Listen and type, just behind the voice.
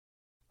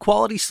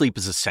Quality sleep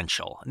is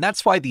essential, and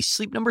that's why the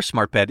Sleep Number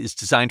Smart Bed is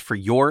designed for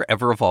your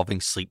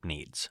ever-evolving sleep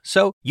needs.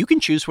 So you can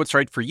choose what's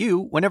right for you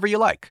whenever you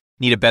like.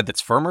 Need a bed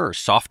that's firmer or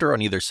softer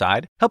on either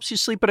side? Helps you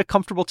sleep at a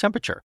comfortable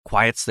temperature,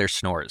 quiets their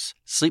snores.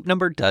 Sleep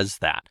Number does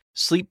that.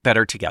 Sleep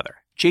better together.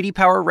 J.D.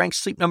 Power ranks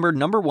Sleep Number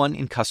 #1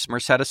 in customer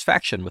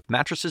satisfaction with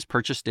mattresses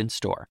purchased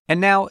in-store.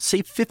 And now,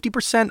 save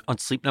 50% on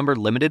Sleep Number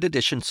limited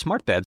edition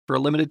smart beds for a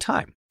limited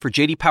time. For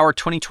J.D. Power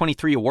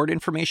 2023 award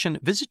information,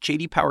 visit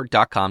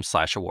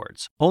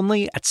jdpower.com/awards.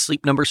 Only at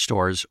Sleep Number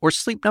stores or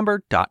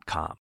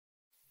sleepnumber.com.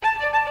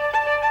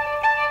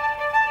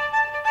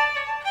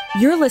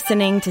 You're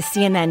listening to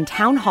CNN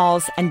Town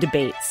Halls and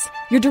Debates,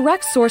 your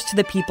direct source to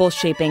the people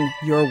shaping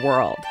your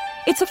world.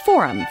 It's a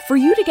forum for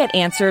you to get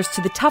answers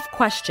to the tough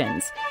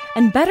questions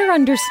and better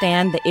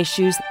understand the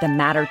issues that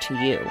matter to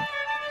you.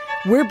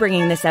 We're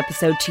bringing this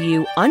episode to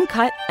you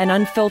uncut and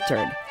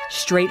unfiltered,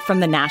 straight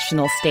from the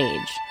national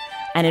stage.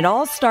 And it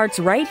all starts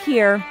right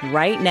here,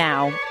 right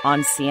now,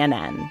 on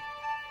CNN.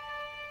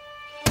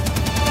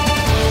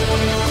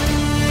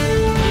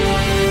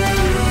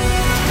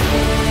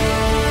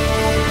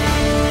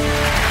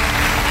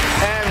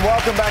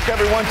 Welcome back,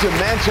 everyone, to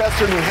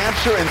Manchester, New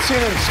Hampshire, and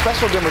CNN's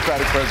special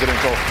Democratic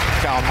presidential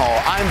town hall.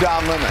 I'm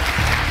Don Lemon,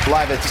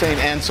 live at St.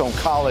 Anselm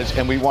College,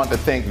 and we want to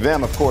thank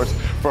them, of course,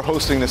 for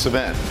hosting this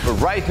event. But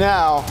right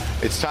now,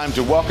 it's time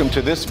to welcome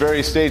to this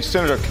very stage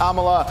Senator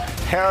Kamala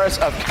Harris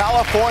of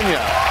California.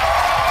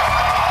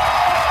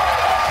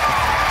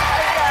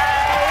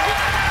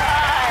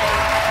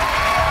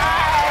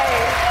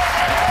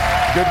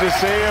 Good to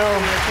see you.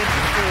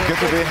 Good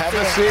to be. Have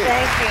a seat.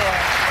 Thank you.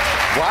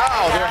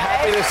 Wow, they're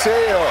happy to see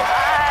you.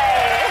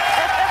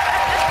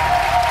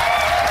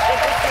 Good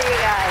to see you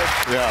guys.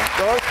 Yeah,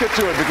 so let's get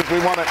to it because we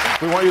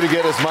want you to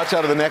get as much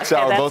out of the next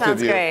hour, both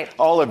of you, great.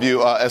 all of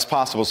you, as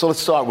possible. So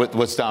let's start with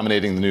what's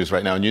dominating the news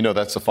right now, and you know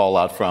that's the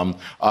fallout from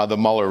the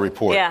Mueller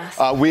report. Yes.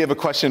 We have a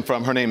question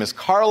from, her name is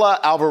Carla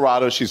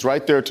Alvarado. She's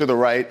right there to the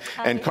right,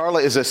 and Carla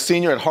is a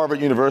senior at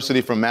Harvard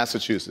University from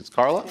Massachusetts.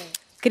 Carla?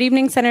 Good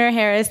evening, Senator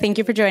Harris. Thank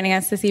you for joining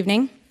us this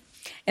evening.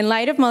 In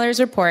light of Mueller's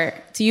report,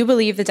 do you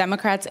believe the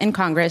Democrats in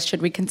Congress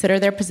should reconsider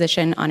their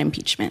position on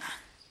impeachment?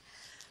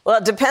 Well,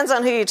 it depends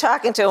on who you're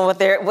talking to and what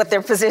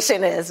their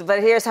position is. But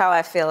here's how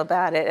I feel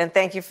about it. And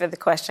thank you for the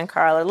question,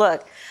 Carla.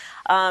 Look,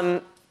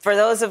 for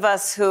those of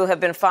us who have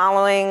been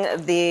following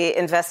the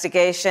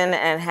investigation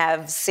and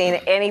have seen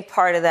any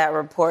part of that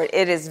report,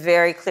 it is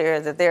very clear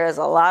that there is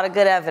a lot of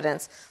good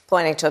evidence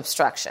pointing to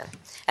obstruction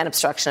and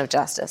obstruction of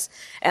justice.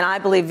 And I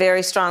believe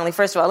very strongly,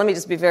 first of all, let me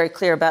just be very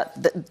clear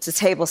about the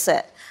table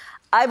set.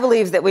 I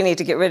believe that we need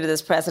to get rid of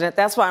this president.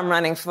 That's why I'm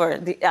running for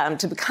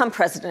to become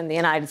president of the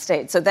United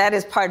States. So that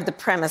is part of the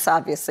premise,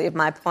 obviously, of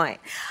my point.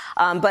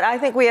 But I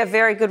think we have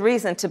very good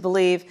reason to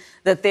believe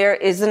that there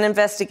is an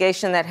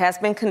investigation that has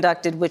been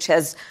conducted which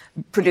has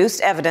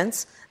produced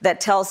evidence that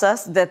tells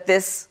us that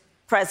this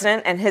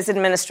president and his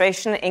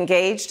administration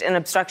engaged in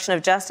obstruction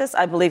of justice.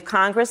 I believe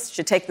Congress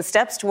should take the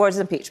steps towards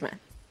impeachment.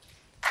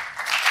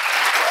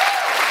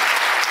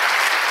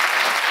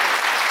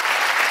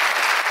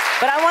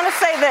 But I want to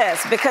say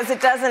this, because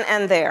it doesn't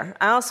end there.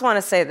 I also want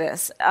to say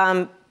this.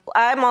 I'm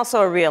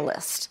also a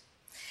realist.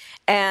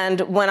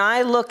 And when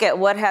I look at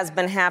what has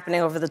been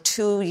happening over the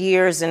 2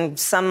 years and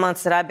some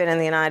months that I've been in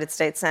the United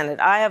States Senate,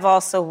 I have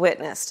also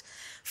witnessed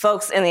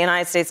folks in the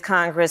United States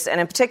Congress,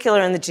 and in particular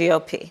in the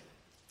GOP,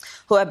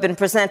 who have been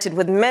presented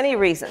with many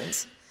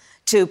reasons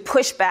to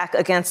push back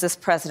against this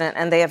president,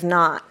 and they have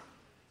not.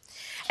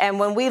 And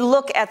when we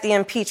look at the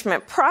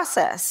impeachment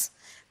process,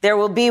 there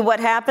will be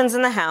what happens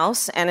in the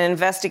House and an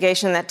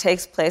investigation that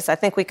takes place. I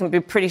think we can be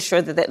pretty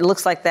sure that it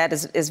looks like that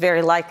is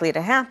very likely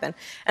to happen.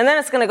 And then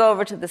it's going to go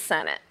over to the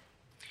Senate.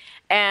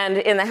 And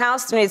in the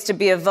House, there needs to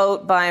be a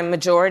vote by a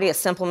majority, a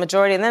simple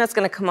majority, and then it's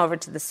going to come over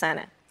to the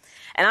Senate.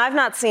 And I've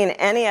not seen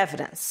any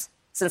evidence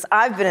since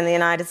I've been in the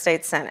United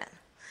States Senate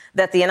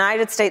that the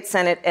United States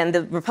Senate and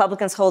the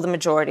Republicans hold a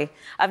majority.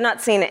 I've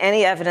not seen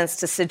any evidence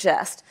to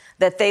suggest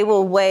that they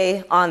will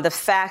weigh on the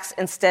facts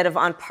instead of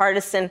on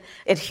partisan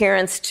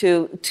adherence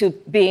to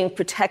being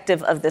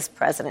protective of this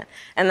president.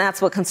 And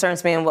that's what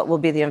concerns me and what will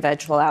be the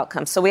eventual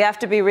outcome. So we have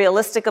to be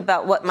realistic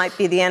about what might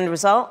be the end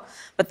result,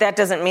 but that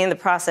doesn't mean the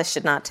process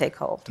should not take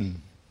hold.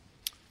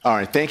 All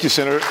right. Thank you,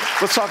 Senator.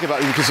 Let's talk about,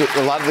 because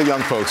a lot of the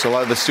young folks, a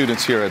lot of the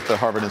students here at the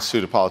Harvard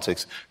Institute of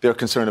Politics, they're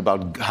concerned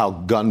about how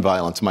gun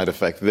violence might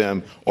affect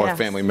them or a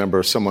family member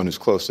or someone who's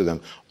close to them.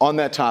 On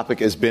that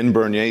topic is Ben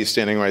Bernier. He's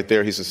standing right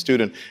there. He's a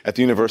student at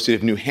the University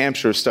of New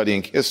Hampshire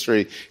studying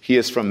history. He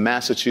is from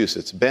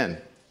Massachusetts.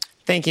 Ben.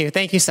 Thank you.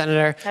 Thank you,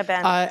 Senator. Hi,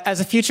 Ben. As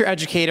a future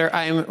educator,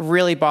 I am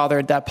really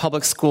bothered that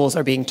public schools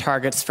are being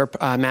targets for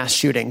mass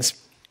shootings.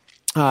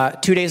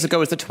 2 days ago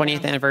was the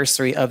 20th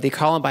anniversary of the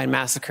Columbine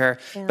massacre,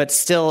 but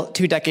still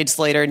 2 decades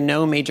later,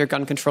 no major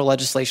gun control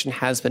legislation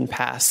has been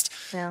passed.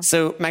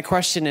 So my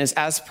question is,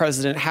 as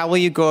president, how will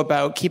you go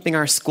about keeping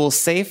our schools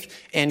safe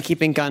and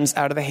keeping guns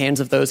out of the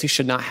hands of those who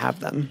should not have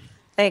them?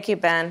 Thank you,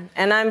 Ben.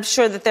 And I'm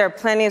sure that there are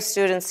plenty of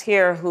students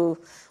here who,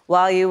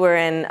 while you were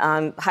in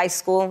high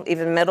school,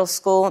 even middle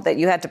school, that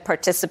you had to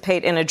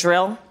participate in a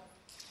drill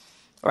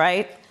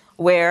right?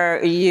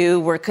 Where you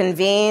were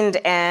convened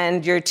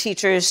and your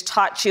teachers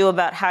taught you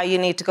about how you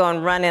need to go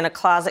and run in a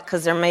closet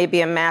because there may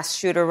be a mass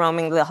shooter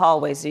roaming the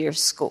hallways of your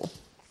school.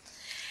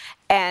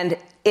 And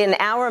in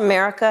our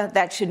America,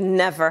 that should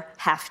never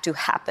have to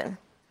happen.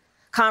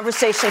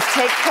 Conversations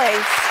take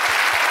place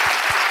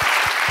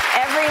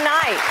every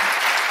night.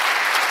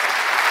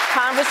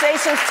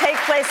 Conversations take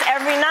place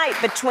every night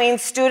between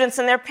students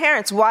and their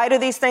parents. Why do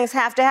these things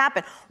have to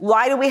happen?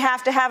 Why do we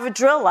have to have a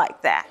drill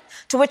like that?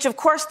 To which, of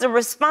course, the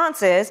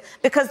response is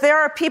because there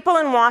are people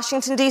in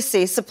Washington,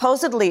 D.C.,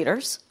 supposed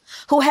leaders,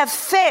 who have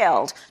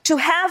failed to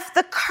have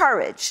the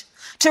courage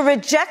to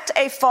reject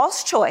a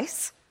false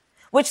choice,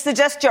 which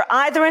suggests you're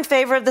either in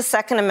favor of the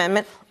Second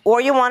Amendment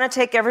or you want to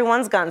take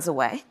everyone's guns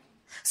away.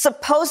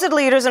 Supposed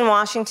leaders in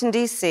Washington,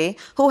 D.C.,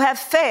 who have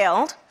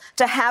failed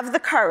to have the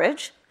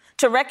courage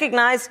to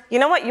recognize, you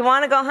know what, you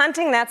want to go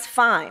hunting? That's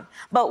fine.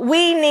 But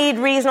we need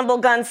reasonable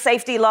gun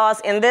safety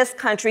laws in this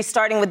country,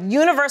 starting with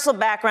universal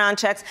background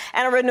checks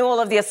and a renewal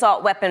of the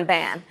assault weapon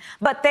ban.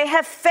 But they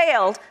have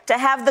failed to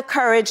have the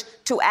courage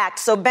to act.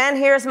 So, Ben,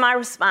 here's my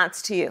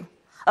response to you.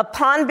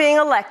 Upon being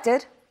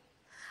elected,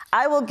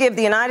 I will give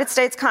the United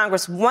States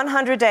Congress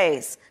 100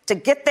 days to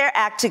get their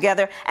act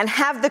together and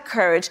have the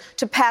courage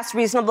to pass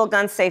reasonable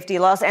gun safety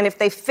laws. And if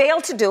they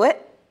fail to do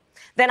it,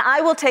 then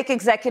I will take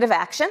executive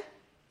action.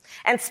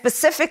 And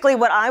specifically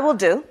what I will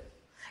do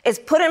is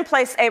put in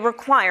place a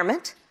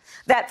requirement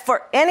that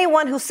for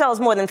anyone who sells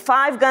more than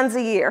 5 guns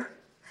a year,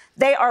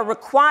 they are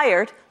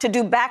required to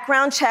do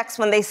background checks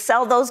when they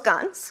sell those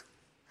guns.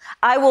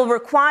 I will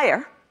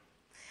require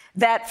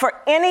that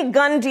for any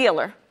gun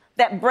dealer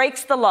that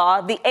breaks the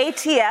law, the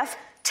ATF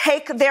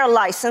take their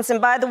license.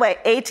 And by the way,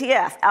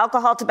 ATF,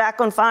 alcohol,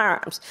 tobacco, and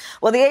firearms.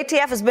 Well, the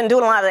ATF has been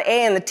doing a lot of the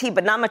A and the T,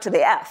 but not much of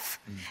the F.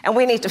 And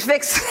we need to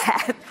fix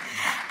that.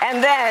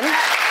 And then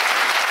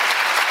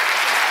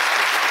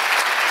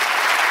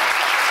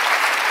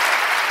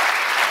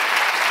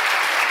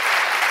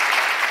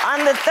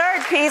on the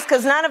third piece,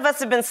 because none of us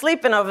have been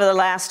sleeping over the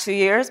last 2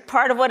 years,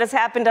 part of what has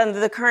happened under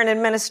the current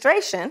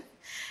administration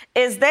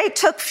is they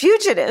took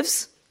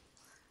fugitives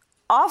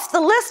off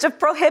the list of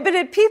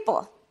prohibited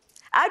people.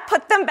 I'd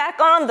put them back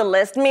on the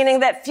list,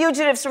 meaning that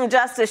fugitives from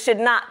justice should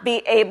not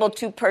be able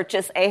to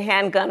purchase a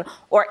handgun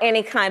or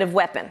any kind of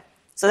weapon.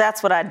 So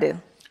that's what I'd do.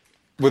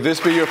 Would this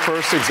be your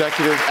first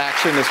executive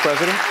action as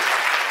president?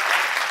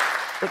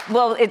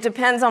 Well, it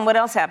depends on what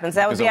else happens.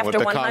 That would be after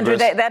 100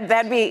 days.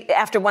 That'd be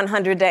after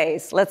 100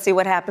 days. Let's see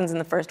what happens in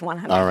the first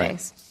 100 All right.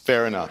 days.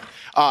 Fair enough.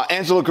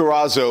 Angela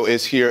Garrazzo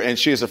is here, and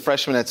she is a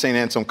freshman at St.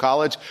 Anselm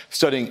College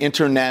studying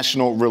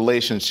international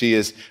relations. She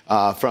is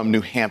from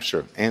New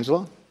Hampshire.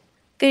 Angela?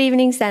 Good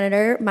evening,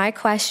 Senator. My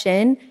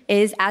question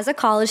is, as a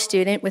college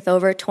student with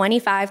over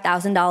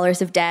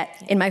 $25,000 of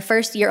debt in my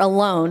first year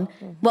alone,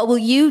 what will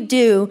you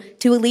do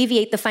to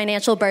alleviate the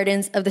financial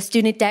burdens of the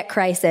student debt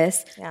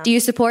crisis? Yeah. Do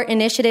you support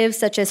initiatives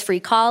such as free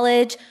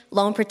college,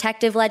 loan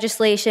protective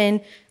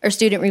legislation, or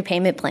student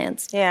repayment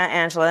plans? Yeah,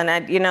 Angela,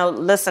 and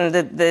listen,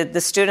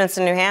 the students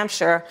in New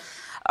Hampshire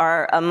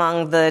are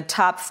among the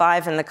top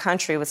 5 in the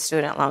country with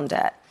student loan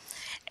debt.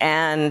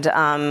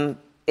 And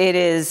it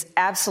is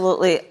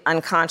absolutely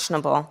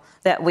unconscionable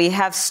that we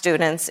have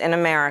students in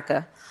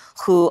America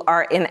who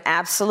are in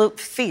absolute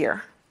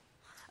fear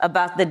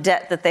about the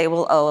debt that they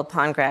will owe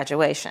upon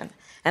graduation.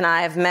 And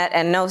I have met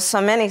and know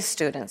so many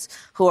students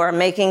who are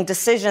making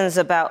decisions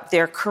about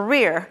their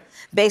career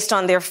based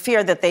on their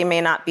fear that they may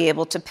not be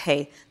able to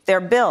pay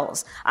their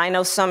bills. I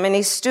know so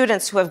many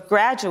students who have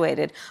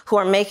graduated who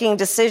are making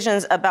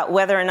decisions about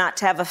whether or not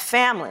to have a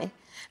family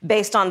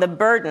based on the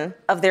burden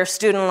of their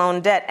student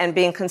loan debt and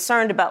being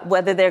concerned about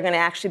whether they're going to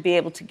actually be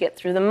able to get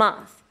through the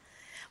month.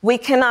 We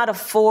cannot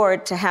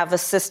afford to have a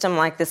system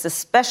like this,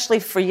 especially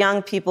for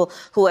young people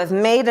who have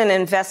made an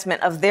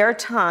investment of their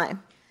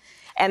time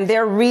and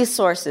their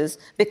resources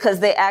because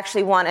they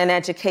actually want an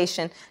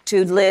education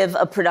to live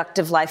a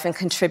productive life and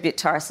contribute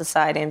to our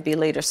society and be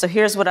leaders. So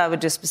here's what I would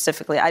do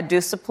specifically. I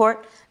do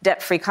support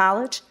debt-free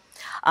college.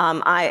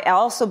 I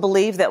also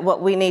believe that what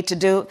we need to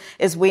do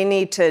is we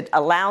need to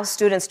allow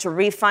students to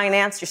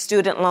refinance your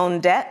student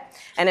loan debt.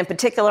 And in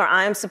particular,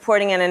 I am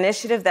supporting an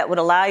initiative that would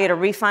allow you to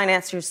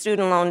refinance your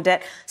student loan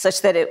debt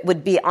such that it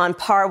would be on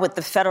par with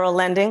the federal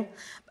lending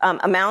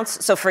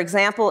amounts. So, for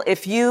example,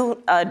 if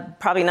you,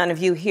 probably none of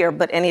you here,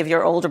 but any of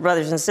your older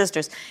brothers and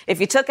sisters,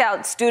 if you took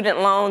out student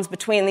loans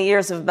between the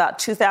years of about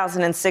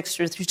 2006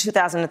 through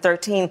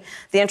 2013,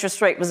 the interest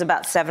rate was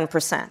about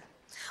 7%.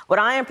 What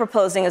I am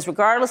proposing is,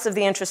 regardless of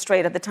the interest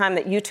rate at the time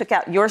that you took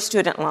out your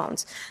student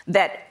loans,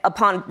 that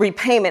upon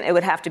repayment, it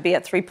would have to be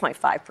at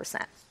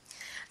 3.5%.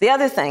 The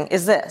other thing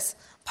is this.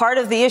 Part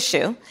of the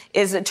issue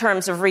is in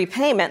terms of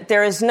repayment,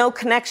 there is no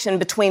connection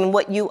between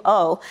what you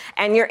owe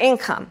and your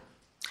income.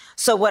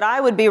 So what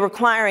I would be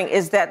requiring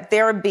is that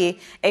there be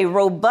a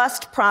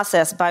robust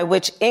process by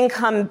which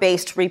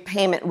income-based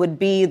repayment would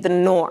be the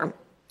norm.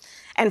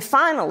 And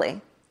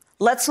finally,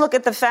 let's look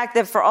at the fact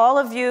that for all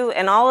of you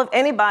and all of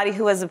anybody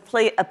who has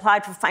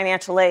applied for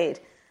financial aid,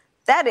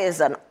 that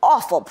is an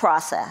awful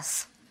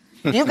process.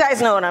 You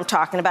guys know what I'm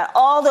talking about.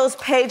 All those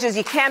pages,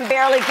 you can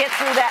barely get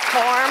through that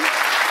form.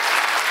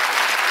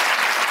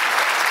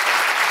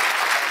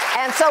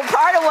 And so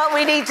part of what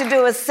we need to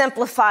do is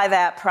simplify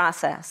that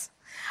process.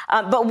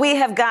 But we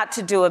have got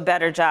to do a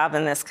better job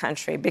in this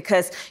country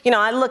because,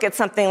 I look at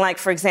something like,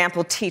 for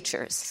example,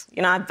 teachers.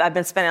 I've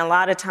been spending a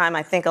lot of time,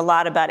 I think a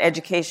lot about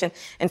education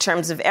in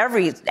terms of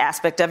every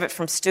aspect of it,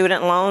 from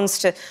student loans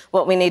to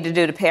what we need to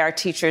do to pay our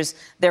teachers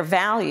their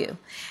value.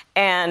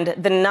 And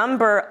the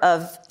number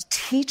of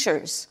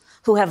teachers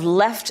who have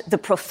left the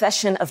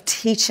profession of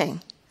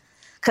teaching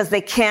because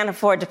they can't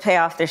afford to pay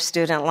off their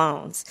student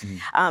loans.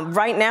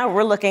 Right now,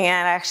 we're looking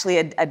at actually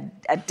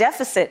a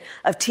deficit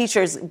of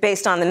teachers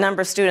based on the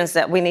number of students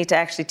that we need to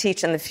actually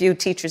teach and the few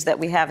teachers that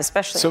we have,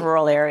 especially in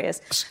rural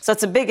areas. So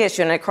it's a big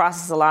issue, and it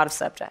crosses a lot of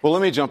subjects. Well,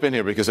 let me jump in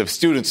here because if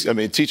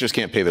teachers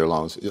can't pay their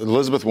loans.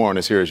 Elizabeth Warren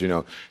is here, as you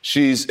know.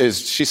 She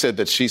said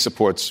that she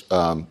supports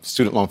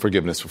student loan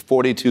forgiveness for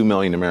 42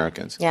 million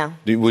Americans. Yeah.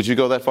 Would you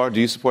go that far?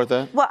 Do you support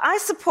that? Well, I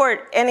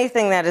support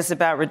anything that is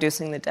about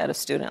reducing the debt of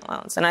student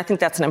loans, and I think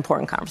that's an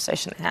important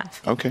conversation to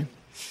have. Okay,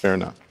 fair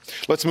enough.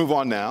 Let's move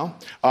on now.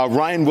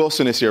 Ryan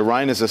Wilson is here.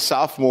 Ryan is a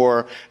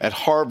sophomore at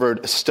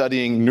Harvard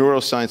studying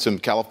neuroscience in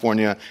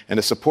California and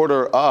a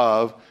supporter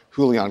of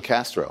Julian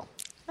Castro.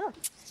 Oh.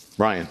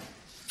 Ryan.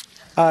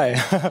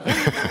 Hi.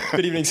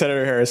 Good evening,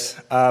 Senator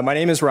Harris. My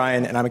name is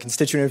Ryan, and I'm a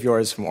constituent of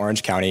yours from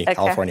Orange County,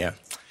 California.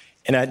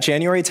 In a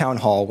January town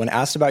hall, when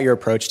asked about your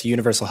approach to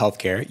universal health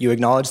care, you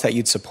acknowledged that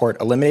you'd support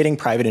eliminating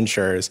private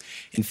insurers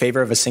in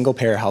favor of a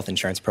single-payer health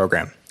insurance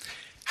program.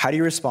 How do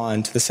you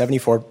respond to the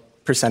 74%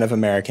 of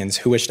Americans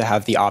who wish to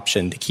have the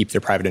option to keep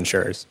their private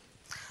insurers?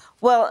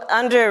 Well,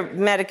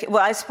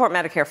 I support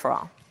Medicare for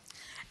all.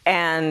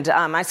 And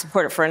I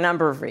support it for a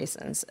number of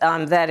reasons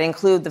that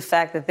include the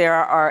fact that there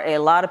are a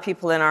lot of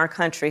people in our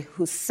country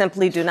who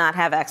simply do not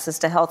have access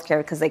to health care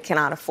because they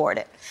cannot afford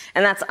it.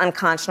 And that's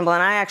unconscionable.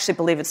 And I actually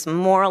believe it's a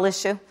moral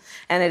issue.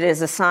 And it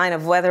is a sign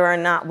of whether or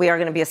not we are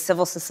going to be a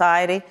civil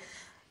society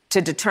to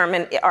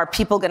determine, are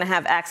people going to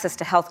have access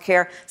to health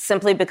care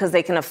simply because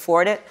they can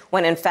afford it,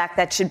 when in fact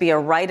that should be a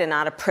right and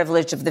not a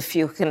privilege of the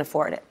few who can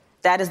afford it.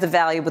 That is the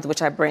value with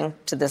which I bring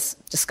to this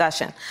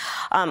discussion.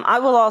 I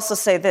will also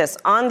say this,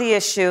 on the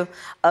issue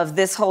of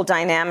this whole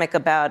dynamic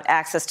about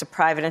access to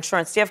private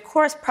insurance. Yeah, of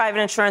course, private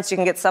insurance, you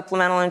can get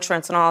supplemental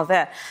insurance and all of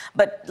that.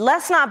 But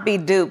let's not be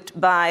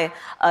duped by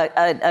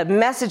a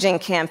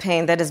messaging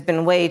campaign that has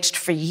been waged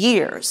for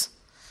years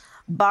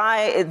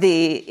by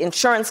the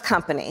insurance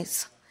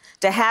companies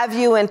to have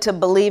you into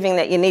believing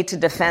that you need to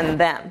defend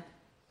them.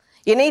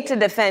 You need to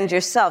defend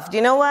yourself. Do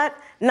you know what?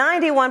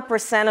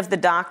 91% of the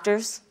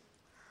doctors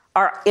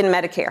are in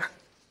Medicare.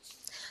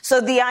 So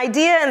the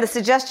idea and the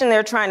suggestion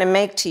they're trying to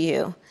make to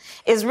you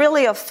is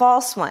really a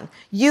false one.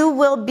 You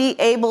will be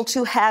able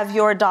to have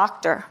your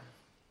doctor.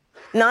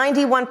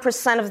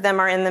 91% of them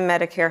are in the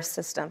Medicare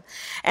system.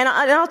 And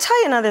I'll tell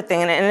you another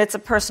thing, and it's a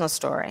personal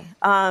story.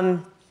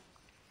 My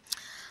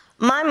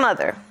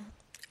mother,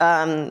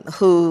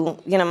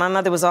 my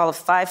mother was all of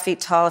 5 feet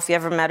tall. If you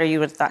ever met her, you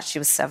would have thought she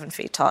was 7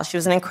 feet tall. She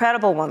was an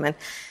incredible woman.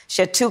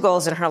 She had 2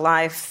 goals in her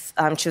life.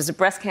 She was a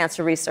breast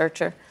cancer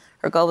researcher.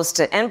 Her goal was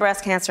to end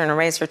breast cancer and to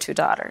raise her 2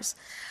 daughters.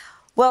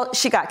 Well,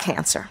 she got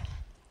cancer.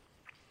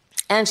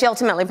 And she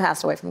ultimately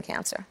passed away from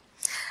cancer.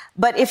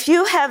 But if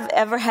you have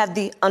ever had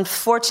the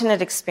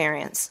unfortunate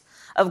experience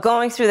of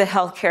going through the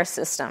healthcare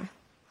system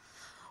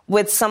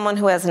with someone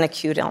who has an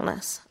acute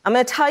illness, I'm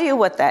going to tell you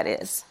what that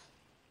is.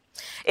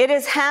 It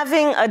is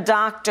having a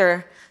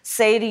doctor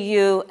say to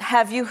you,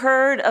 have you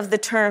heard of the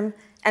term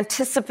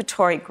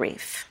anticipatory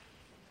grief?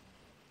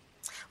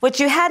 Which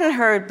you hadn't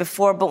heard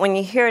before, but when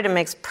you hear it, it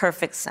makes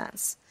perfect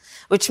sense,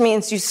 which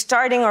means you're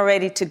starting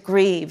already to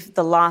grieve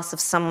the loss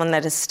of someone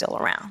that is still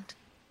around.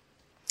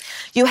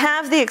 You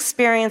have the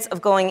experience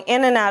of going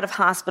in and out of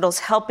hospitals,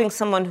 helping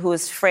someone who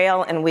is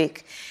frail and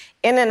weak,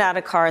 in and out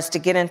of cars to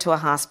get into a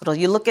hospital.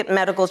 You look at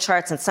medical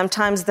charts, and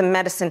sometimes the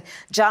medicine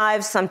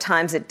jives,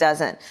 sometimes it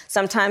doesn't.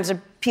 Sometimes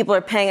people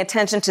are paying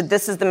attention to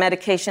this is the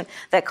medication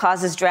that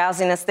causes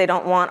drowsiness they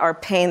don't want or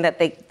pain that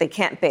they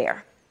can't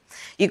bear.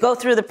 You go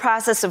through the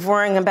process of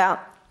worrying about,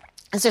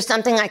 is there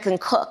something I can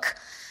cook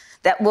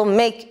that will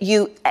make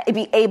you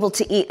be able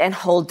to eat and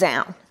hold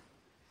down?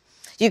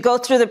 You go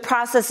through the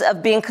process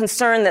of being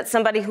concerned that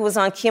somebody who is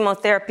on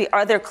chemotherapy,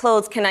 are their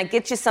clothes, can I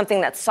get you something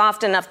that's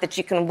soft enough that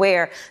you can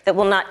wear that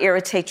will not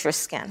irritate your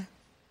skin?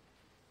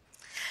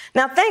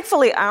 Now,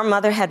 thankfully, our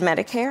mother had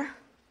Medicare.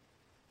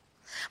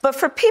 But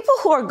for people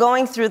who are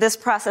going through this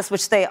process,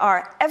 which they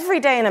are every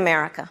day in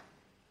America,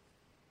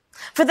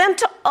 for them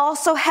to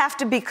also have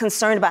to be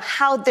concerned about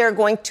how they're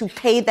going to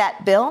pay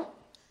that bill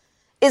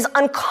is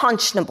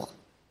unconscionable.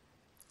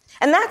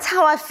 And that's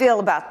how I feel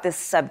about this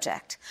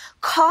subject.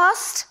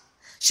 Cost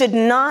should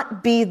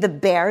not be the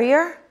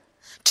barrier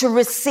to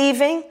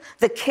receiving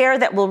the care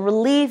that will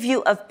relieve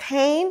you of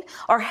pain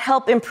or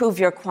help improve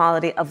your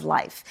quality of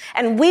life.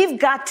 And we've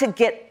got to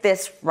get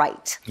this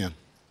right. Yeah.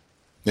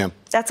 Yeah.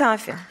 That's how I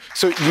feel.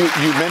 So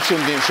you mentioned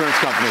the insurance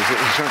companies.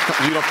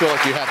 You don't feel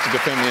like you have to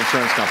defend the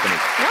insurance companies?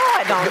 No,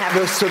 I don't have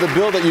to. So the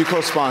bill that you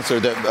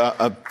co-sponsored,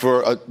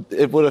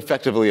 it would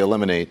effectively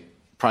eliminate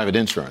private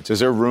insurance. Is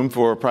there room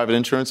for private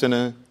insurance in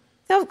a...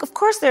 No, of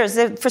course there is.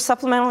 For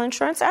supplemental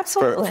insurance,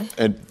 absolutely.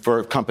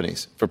 For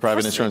companies, for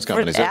private insurance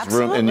companies. There's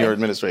absolutely. room in your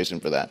administration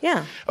for that.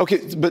 Yeah.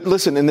 Okay, but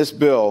listen, in this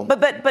bill...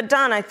 But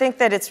Don, I think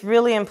that it's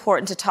really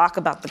important to talk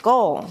about the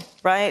goal,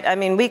 right? I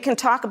mean, we can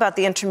talk about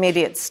the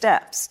intermediate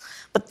steps,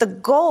 but the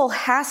goal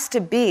has to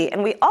be,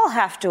 and we all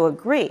have to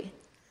agree,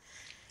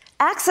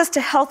 access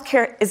to health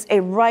care is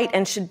a right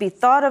and should be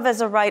thought of as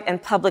a right, and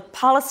public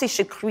policy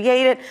should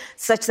create it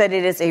such that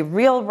it is a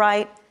real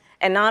right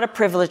and not a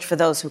privilege for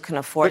those who can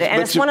afford it.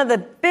 And it's one of the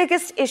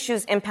biggest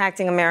issues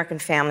impacting American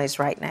families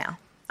right now.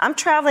 I'm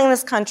traveling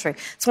this country.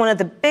 It's one of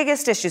the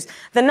biggest issues.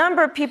 The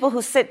number of people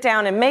who sit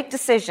down and make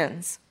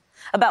decisions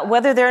about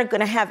whether they're going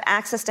to have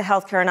access to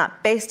health care or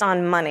not based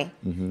on money,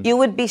 you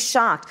would be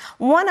shocked.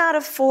 1 out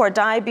of 4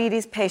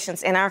 diabetes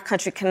patients in our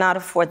country cannot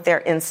afford their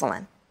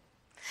insulin.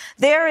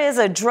 There is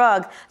a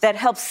drug that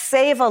helps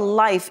save a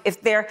life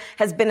if there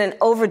has been an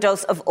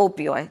overdose of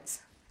opioids.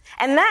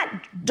 And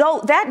that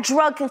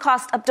drug can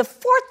cost up to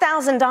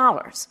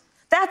 $4,000.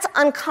 That's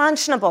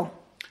unconscionable.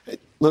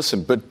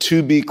 Listen, but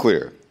to be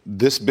clear,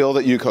 this bill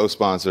that you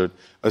co-sponsored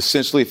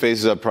essentially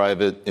phases up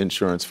private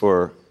insurance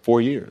for 4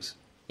 years.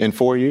 In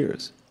 4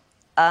 years.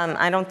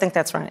 I don't think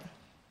that's right.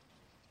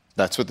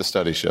 That's what the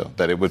studies show,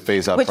 that it would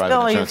phase out Which private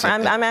bill insurance. are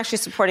you? I'm actually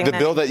supporting the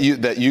bill that you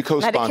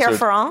co-sponsored. Medicare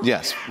for All?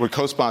 Yes, we're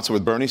co-sponsored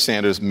with Bernie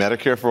Sanders.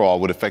 Medicare for All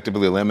would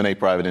effectively eliminate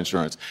private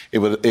insurance. It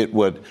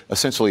would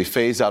essentially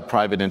phase out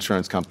private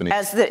insurance companies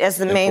as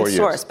the main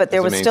source, but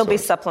there would still be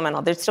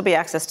supplemental. There'd still be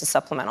access to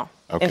supplemental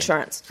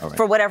insurance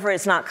for whatever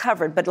is not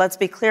covered. But let's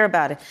be clear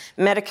about it.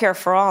 Medicare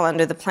for All,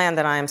 under the plan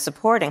that I am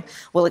supporting,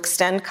 will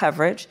extend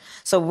coverage.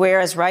 So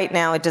whereas right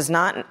now it does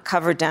not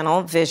cover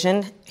dental,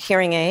 vision,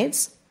 hearing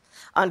aids,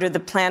 under the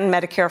plan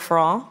Medicare for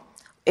All,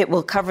 it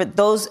will cover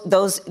those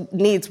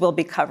needs will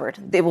be covered.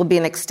 There will be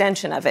an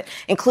extension of it,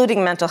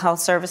 including mental health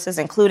services,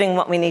 including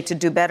what we need to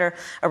do better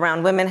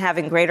around women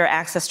having greater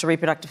access to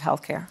reproductive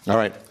health care. All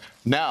right.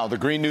 Now, the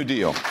Green New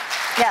Deal.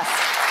 Yes.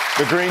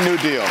 The Green New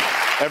Deal.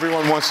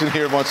 Everyone wants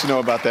to know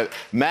about that.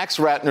 Max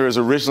Ratner is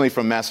originally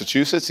from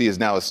Massachusetts. He is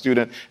now a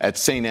student at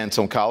St.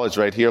 Anselm College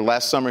right here.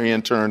 Last summer, he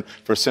interned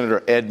for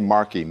Senator Ed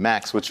Markey.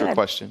 Max, what's your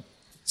question?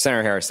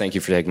 Senator Harris, thank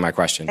you for taking my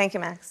question. Thank you,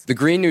 Max. The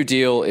Green New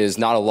Deal is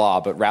not a law,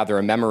 but rather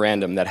a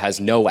memorandum that has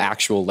no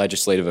actual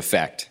legislative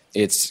effect.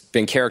 It's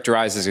been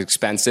characterized as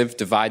expensive,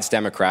 divides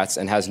Democrats,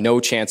 and has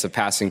no chance of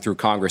passing through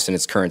Congress in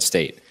its current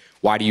state.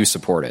 Why do you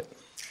support it?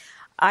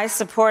 I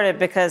support it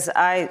because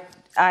I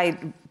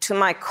to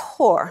my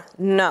core,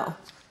 know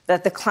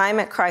that the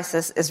climate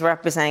crisis is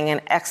representing an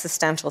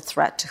existential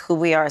threat to who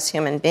we are as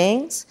human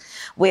beings.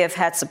 We have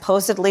had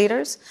supposed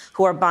leaders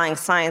who are buying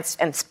science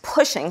and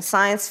pushing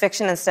science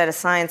fiction instead of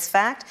science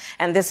fact,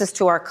 and this is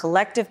to our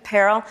collective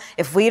peril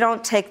if we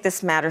don't take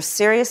this matter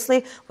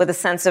seriously with a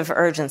sense of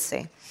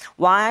urgency.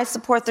 Why I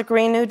support the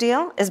Green New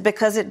Deal is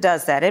because it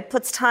does that. It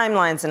puts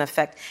timelines in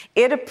effect.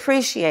 It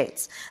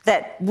appreciates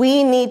that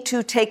we need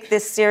to take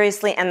this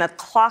seriously, and the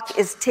clock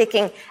is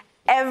ticking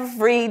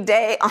every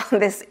day on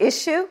this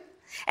issue.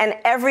 And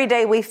every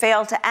day we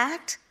fail to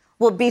act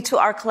will be to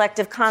our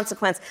collective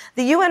consequence.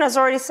 The UN has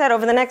already said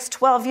over the next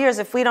 12 years,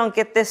 if we don't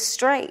get this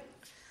straight,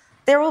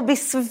 there will be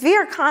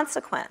severe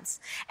consequence.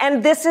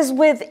 And this is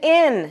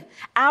within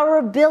our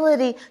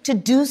ability to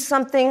do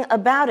something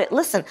about it.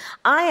 Listen,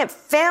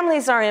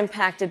 families are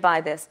impacted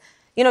by this.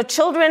 You know,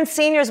 children,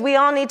 seniors, we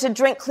all need to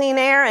drink clean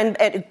air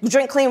and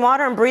drink clean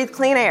water and breathe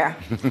clean air.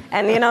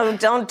 And, you know,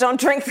 don't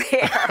drink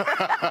the air.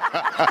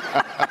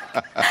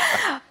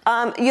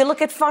 You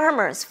look at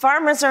farmers.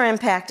 Farmers are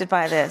impacted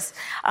by this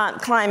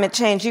climate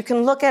change. You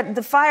can look at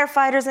the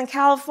firefighters in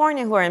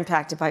California who are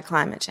impacted by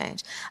climate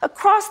change.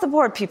 Across the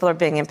board, people are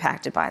being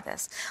impacted by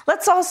this.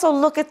 Let's also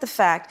look at the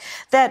fact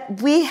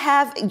that we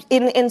have,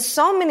 in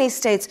so many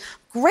states,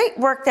 great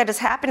work that is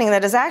happening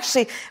that is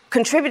actually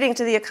contributing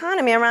to the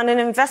economy around an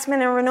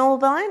investment in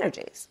renewable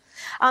energies.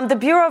 The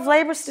Bureau of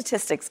Labor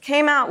Statistics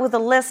came out with a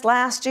list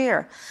last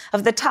year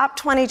of the top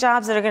 20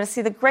 jobs that are going to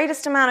see the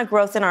greatest amount of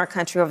growth in our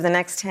country over the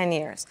next 10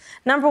 years.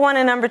 Number 1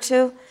 and number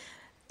 2,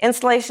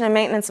 installation and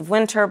maintenance of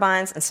wind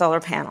turbines and solar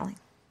paneling.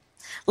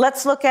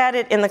 Let's look at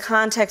it in the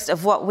context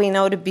of what we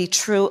know to be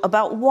true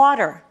about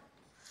water.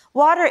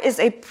 Water is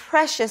a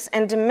precious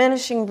and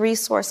diminishing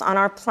resource on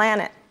our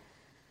planet.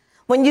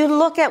 When you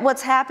look at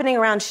what's happening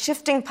around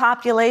shifting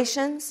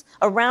populations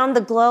around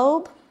the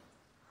globe,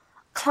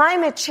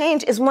 climate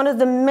change is one of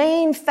the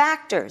main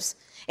factors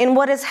in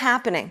what is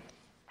happening.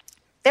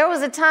 There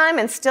was a time,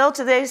 and still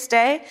to this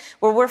day,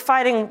 where we're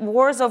fighting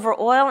wars over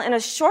oil. In a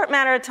short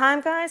matter of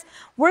time, guys,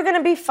 we're going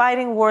to be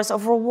fighting wars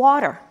over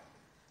water.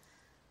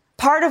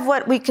 Part of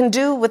what we can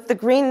do with the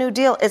Green New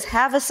Deal is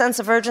have a sense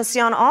of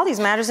urgency on all these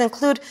matters,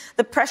 including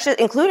the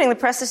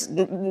precious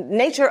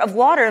nature of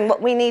water and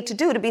what we need to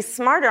do to be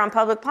smarter on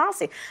public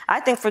policy. I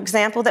think, for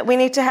example, that we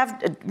need to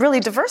have really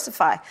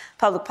diversify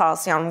public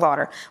policy on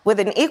water with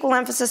an equal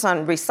emphasis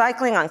on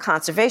recycling, on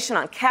conservation,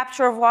 on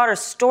capture of water,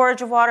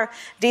 storage of water,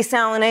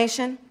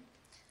 desalination.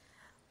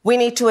 We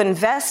need to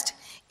invest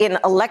in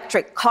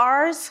electric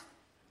cars.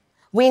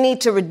 We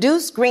need to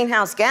reduce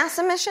greenhouse gas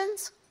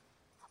emissions.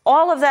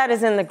 All of that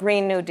is in the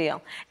Green New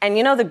Deal. And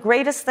you know the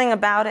greatest thing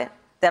about it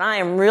that I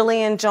am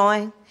really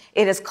enjoying?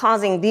 It is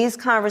causing these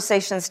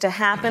conversations to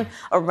happen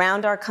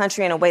around our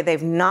country in a way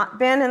they've not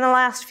been in the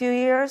last few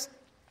years.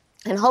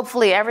 And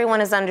hopefully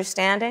everyone is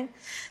understanding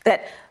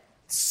that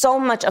so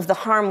much of the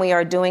harm we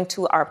are doing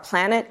to our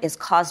planet is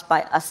caused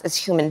by us as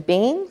human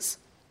beings.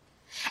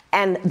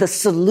 And the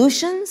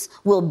solutions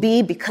will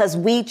be because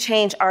we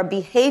change our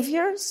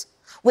behaviors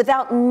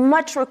without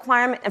much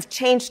requirement of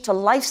change to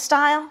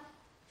lifestyle.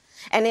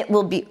 And it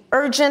will be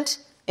urgent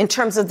in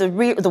terms of the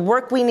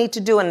work we need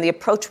to do and the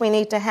approach we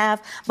need to have,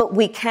 but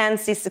we can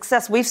see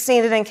success. We've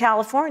seen it in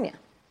California.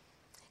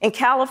 In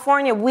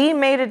California, we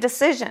made a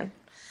decision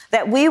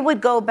that we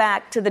would go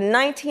back to the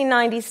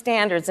 1990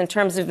 standards in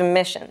terms of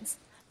emissions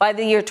by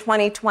the year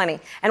 2020,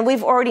 and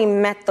we've already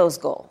met those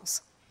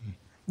goals.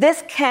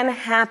 This can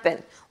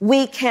happen.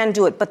 We can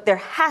do it, but there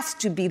has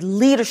to be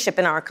leadership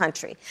in our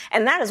country.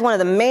 And that is one of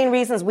the main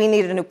reasons we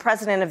need a new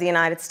president of the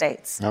United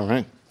States. All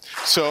right.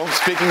 So,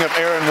 speaking of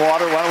air and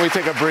water, why don't we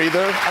take a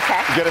breather,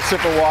 get a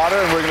sip of water,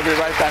 and we're going to be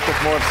right back with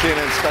more of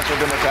CNN's special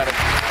Democratic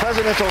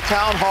Presidential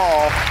Town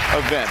Hall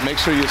event. Make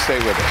sure you stay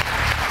with it.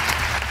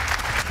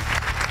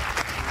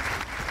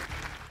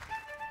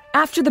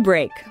 After the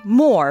break,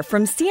 more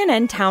from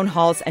CNN Town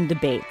Halls and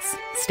Debates.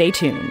 Stay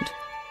tuned.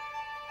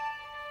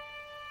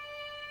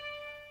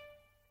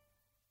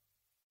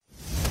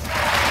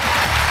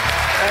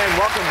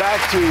 Welcome back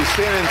to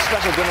CNN's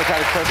special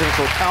Democratic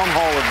Presidential Town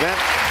Hall event.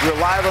 We're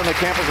live on the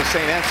campus of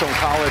St. Anselm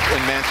College in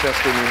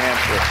Manchester, New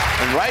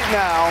Hampshire. And right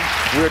now,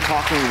 we're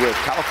talking with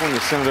California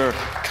Senator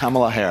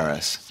Kamala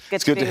Harris.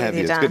 It's good to have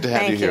you. It's good to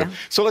have you here.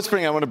 So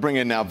I want to bring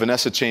in now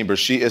Vanessa Chambers.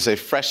 She is a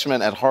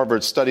freshman at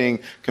Harvard studying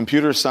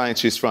computer science.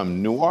 She's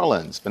from New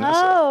Orleans.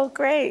 Vanessa. Oh,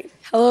 great.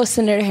 Hello,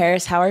 Senator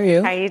Harris. How are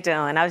you? How are you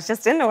doing? I was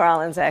just in New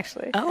Orleans,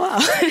 actually. Oh, wow.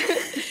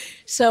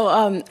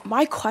 So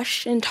my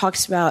question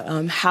talks about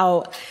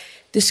how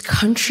this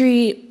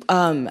country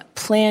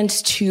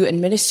plans to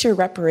administer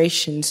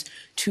reparations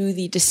to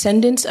the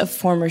descendants of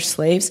former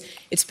slaves.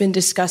 It's been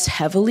discussed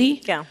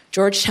heavily. Yeah.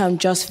 Georgetown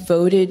just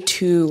voted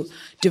to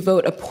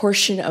devote a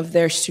portion of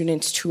their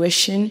students'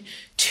 tuition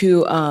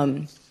to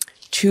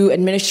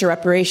administer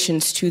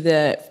reparations to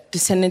the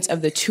descendants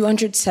of the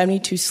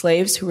 272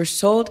 slaves who were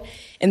sold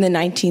in the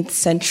 19th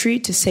century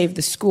to save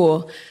the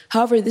school.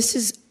 However, this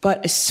is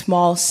but a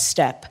small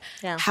step.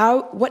 Yeah.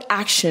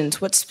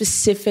 What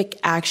specific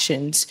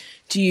actions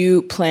do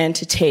you plan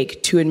to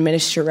take to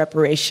administer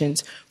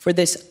reparations for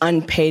this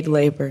unpaid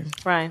labor?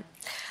 Right.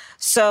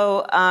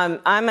 So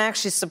I'm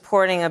actually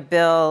supporting a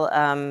bill.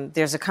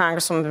 There's a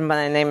congresswoman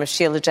by the name of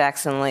Sheila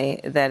Jackson Lee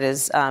that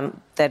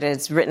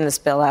has written this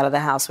bill out of the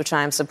House, which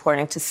I am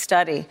supporting, to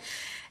study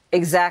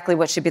exactly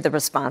what should be the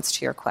response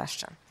to your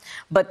question.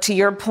 But to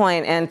your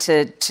point, and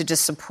to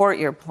just support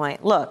your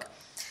point, look,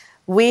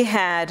 we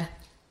had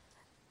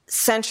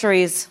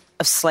centuries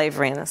of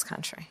slavery in this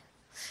country.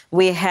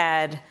 We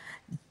had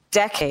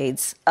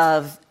decades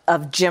of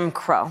Jim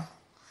Crow.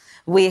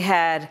 We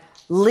had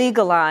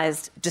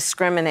legalized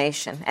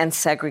discrimination and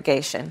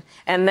segregation.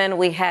 And then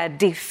we had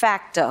de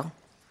facto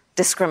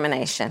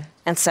discrimination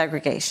and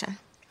segregation.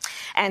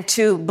 And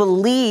to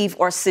believe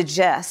or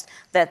suggest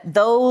that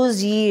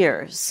those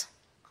years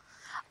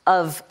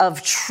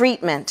of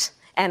treatment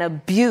and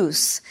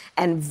abuse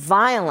and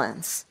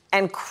violence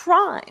and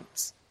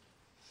crimes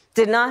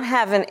did not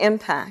have an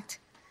impact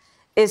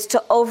is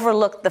to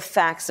overlook the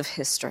facts of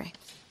history.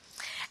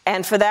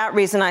 And for that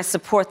reason, I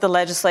support the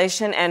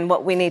legislation and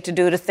what we need to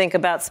do to think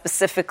about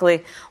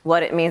specifically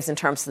what it means in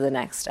terms of the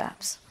next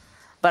steps.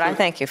 But I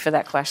thank you for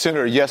that question.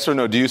 Senator, yes or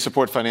no, do you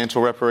support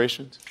financial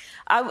reparations?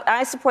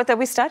 I support that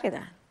we study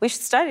that. We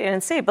should study it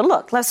and see. But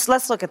look, let's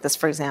look at this,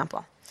 for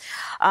example.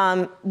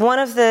 One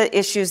of the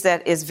issues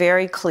that is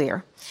very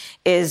clear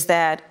is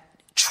that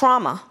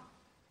trauma,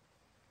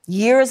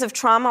 years of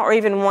trauma or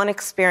even one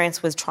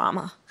experience with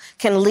trauma,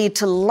 can lead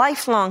to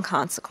lifelong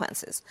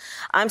consequences.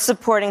 I'm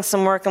supporting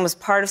some work and was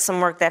part of some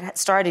work that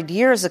started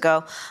years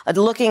ago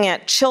looking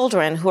at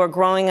children who are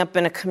growing up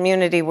in a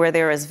community where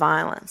there is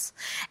violence.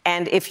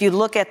 And if you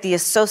look at the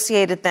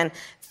associated then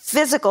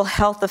physical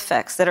health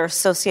effects that are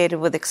associated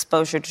with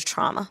exposure to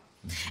trauma,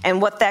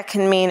 and what that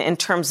can mean in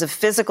terms of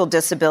physical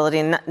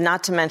disability,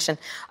 not to mention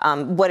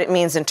what it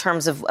means in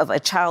terms of a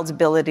child's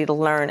ability to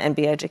learn and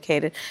be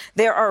educated.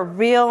 There are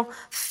real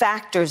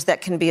factors that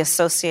can be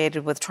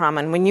associated with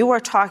trauma. And when you are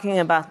talking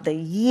about the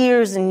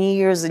years and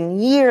years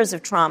and years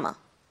of trauma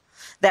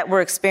that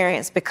were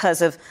experienced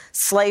because of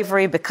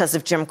slavery, because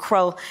of Jim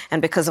Crow,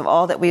 and because of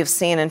all that we have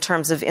seen in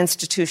terms of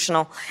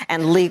institutional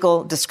and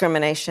legal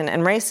discrimination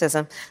and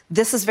racism.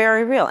 This is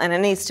very real, and it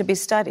needs to be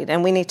studied.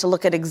 And we need to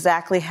look at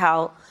exactly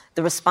how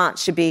the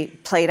response should be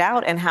played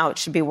out and how it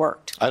should be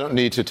worked. I don't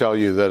need to tell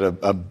you that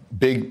a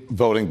big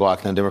voting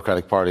bloc in the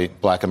Democratic Party,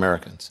 Black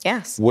Americans.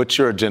 Yes. What's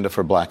your agenda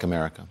for Black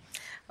America?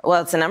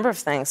 Well, it's a number of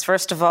things.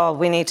 First of all,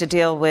 we need to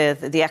deal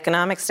with the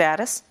economic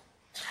status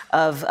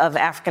of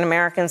African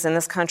Americans in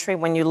this country.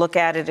 When you look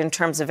at it in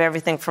terms of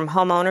everything from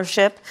home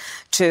ownership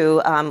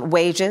to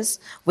wages,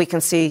 we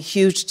can see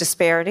huge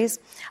disparities.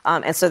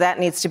 And so that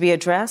needs to be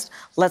addressed.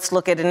 Let's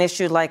look at an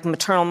issue like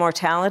maternal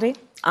mortality.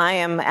 I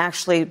am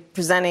actually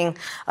presenting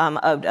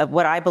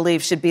what I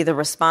believe should be the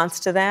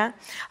response to that.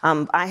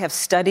 I have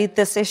studied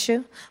this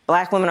issue.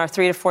 Black women are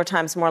 3 to 4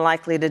 times more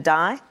likely to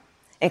die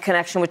in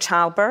connection with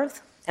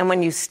childbirth. And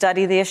when you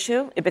study the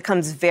issue, it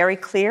becomes very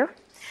clear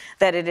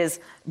that it is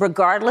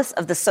regardless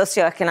of the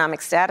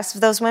socioeconomic status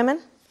of those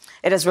women.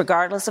 It is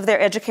regardless of their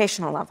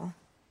educational level.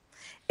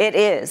 It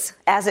is,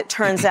 as it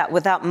turns out,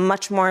 without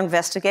much more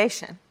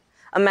investigation,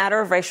 a matter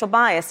of racial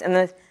bias in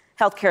the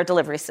healthcare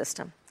delivery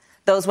system.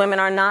 Those women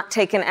are not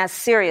taken as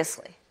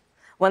seriously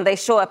when they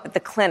show up at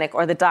the clinic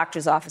or the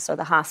doctor's office or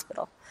the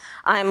hospital.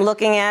 I'm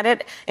looking at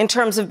it in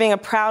terms of being a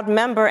proud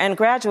member and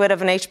graduate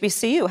of an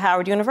HBCU,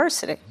 Howard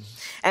University,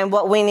 and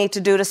what we need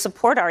to do to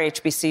support our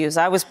HBCUs.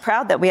 I was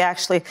proud that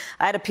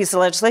I had a piece of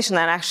legislation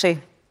that actually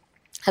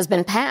has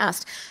been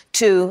passed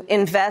to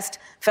invest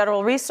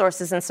federal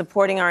resources in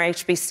supporting our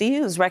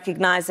HBCUs,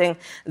 recognizing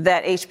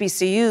that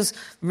HBCUs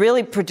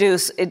really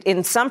produce,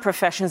 in some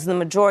professions, the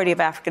majority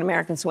of African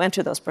Americans who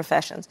enter those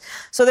professions.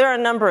 So there are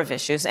a number of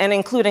issues, and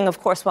including,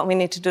 of course, what we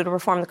need to do to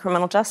reform the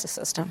criminal justice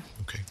system.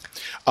 Okay.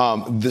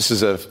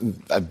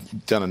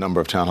 I've done a number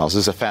of town halls.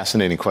 This is a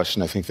fascinating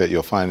question, I think, that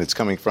you'll find. It's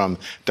coming from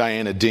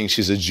Diana Ding.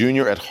 She's a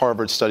junior at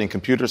Harvard studying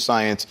computer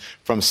science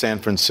from San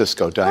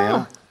Francisco.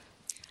 Diana? Oh.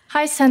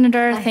 Hi,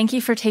 Senator. Hi. Thank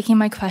you for taking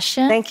my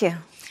question. Thank you.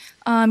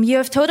 You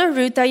have told a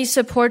route that you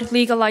support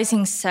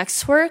legalizing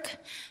sex work.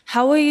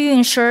 How will you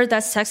ensure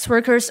that sex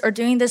workers are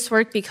doing this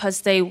work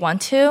because they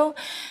want to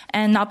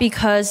and not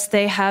because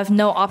they have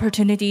no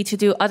opportunity to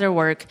do other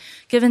work,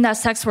 given that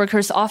sex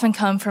workers often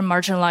come from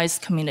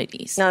marginalized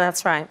communities? No,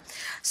 that's right.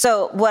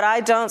 So what I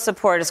don't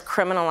support is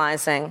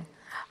criminalizing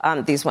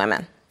these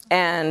women.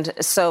 And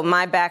so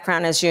my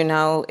background, as you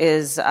know,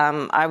 is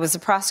I was a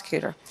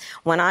prosecutor.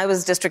 When I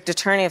was district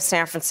attorney of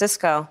San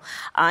Francisco,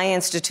 I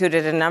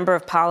instituted a number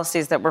of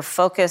policies that were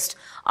focused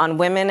on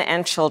women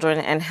and children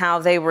and how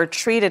they were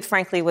treated,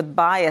 frankly, with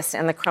bias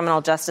in the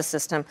criminal justice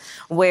system,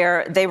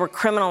 where they were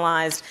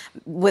criminalized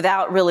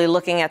without really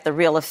looking at the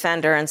real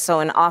offender. And so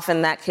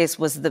often that case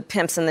was the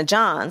pimps and the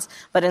johns,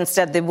 but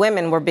instead the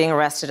women were being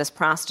arrested as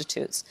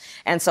prostitutes.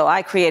 And so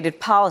I created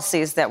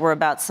policies that were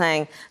about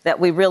saying that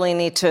we really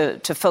need to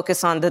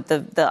focus on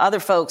the other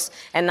folks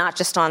and not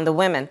just on the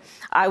women.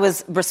 I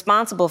was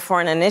responsible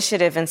for an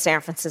initiative in San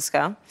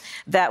Francisco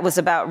that was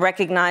about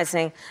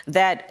recognizing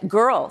that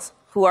girls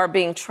who are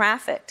being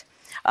trafficked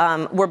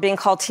were being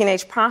called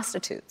teenage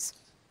prostitutes,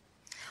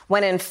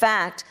 when in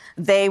fact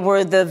they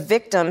were the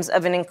victims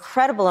of an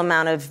incredible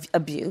amount of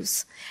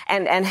abuse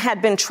and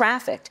had been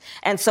trafficked.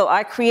 And so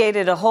I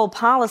created a whole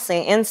policy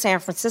in San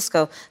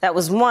Francisco that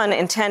was, one,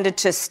 intended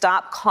to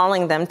stop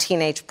calling them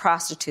teenage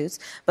prostitutes,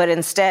 but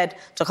instead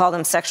to call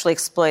them sexually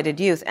exploited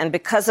youth. And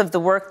because of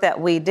the work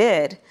that we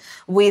did,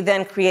 we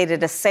then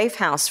created a safe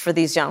house for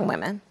these young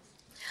women,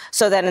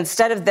 so that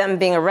instead of them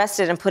being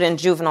arrested and put in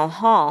juvenile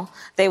hall,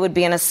 they would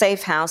be in a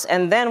safe house.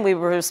 And then we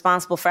were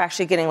responsible for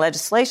actually getting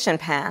legislation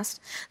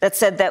passed that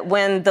said that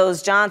when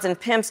those johns and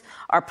pimps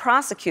are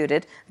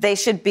prosecuted, they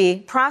should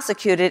be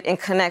prosecuted in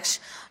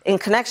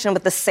connection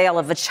with the sale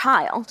of a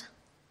child.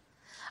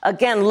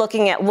 Again,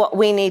 looking at what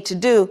we need to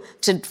do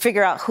to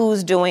figure out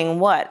who's doing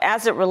what.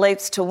 As it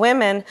relates to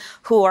women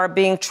who are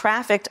being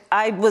trafficked,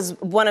 I was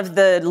one of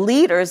the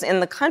leaders in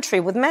the country,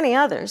 with many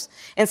others,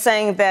 in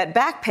saying that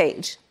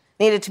Backpage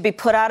needed to be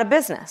put out of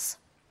business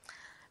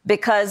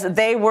because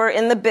they were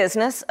in the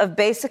business of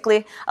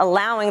basically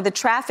allowing the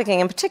trafficking,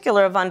 in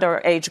particular of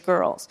underage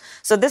girls.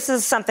 So this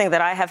is something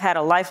that I have had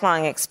a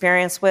lifelong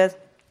experience with,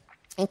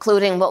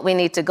 including what we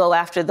need to go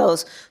after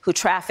those who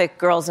traffic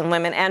girls and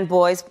women and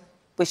boys.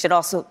 We should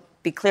also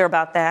be clear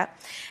about that.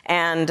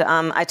 And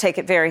I take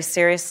it very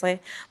seriously.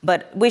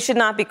 But we should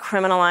not be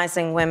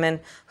criminalizing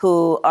women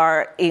who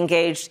are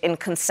engaged in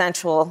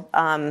consensual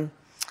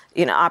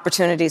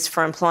opportunities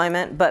for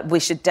employment, but we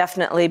should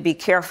definitely be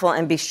careful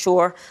and be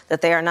sure that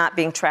they are not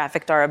being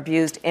trafficked or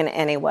abused in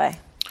any way.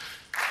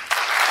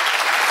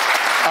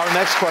 Our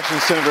next question,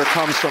 Senator,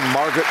 comes from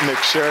Margaret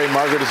McSherry.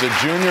 Margaret is a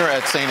junior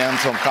at St.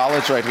 Anselm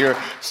College right here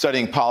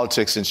studying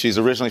politics, and she's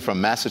originally from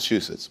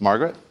Massachusetts.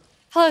 Margaret?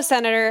 Hello,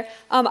 Senator.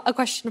 A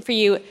question for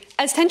you.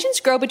 As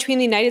tensions grow between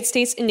the United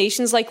States and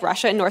nations like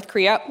Russia and North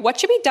Korea, what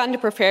should be done to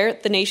prepare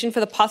the nation for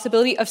the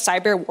possibility of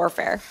cyber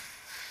warfare?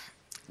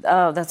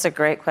 Oh, that's a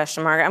great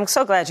question, Margaret. I'm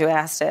so glad you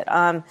asked it,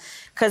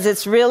 because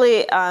it's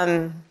really,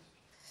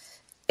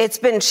 It's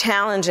been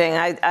challenging.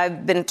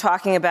 I've been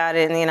talking about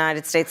it in the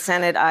United States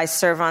Senate. I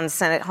serve on the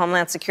Senate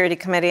Homeland Security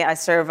Committee. I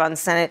serve on the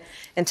Senate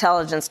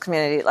Intelligence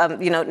Committee.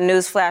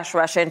 Newsflash,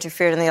 Russia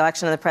interfered in the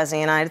election of the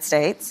President of the United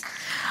States.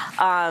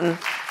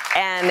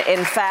 And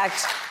in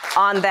fact,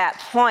 on that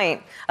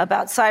point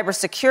about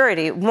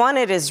cybersecurity, one,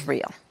 it is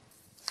real.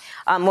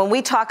 When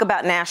we talk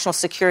about national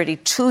security,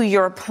 to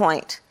your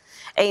point,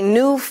 a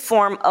new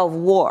form of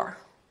war,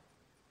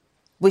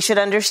 we should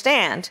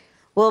understand,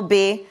 will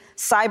be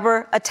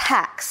cyber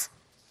attacks.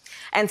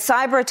 And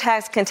cyber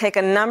attacks can take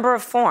a number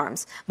of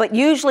forms, but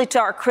usually to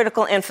our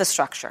critical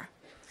infrastructure.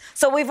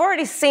 So we've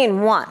already seen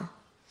one.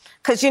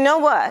 Because you know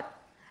what?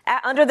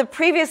 Under the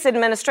previous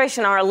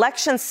administration, our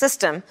election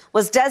system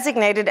was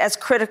designated as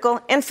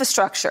critical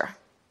infrastructure,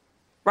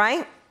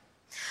 right?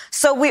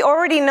 So we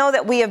already know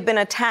that we have been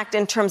attacked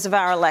in terms of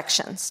our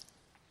elections.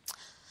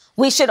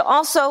 We should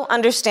also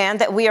understand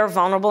that we are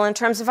vulnerable in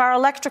terms of our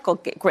electrical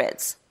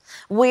grids.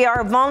 We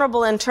are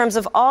vulnerable in terms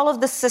of all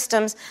of the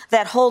systems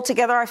that hold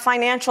together our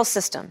financial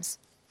systems,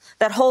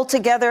 that hold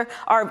together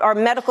our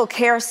medical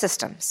care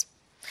systems.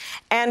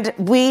 And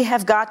we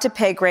have got to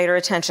pay greater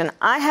attention.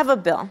 I have a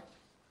bill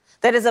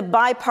that is a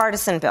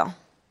bipartisan bill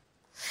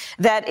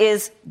that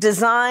is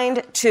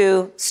designed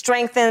to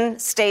strengthen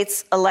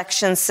states'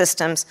 election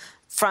systems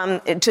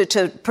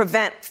to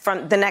prevent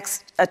from the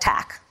next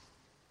attack.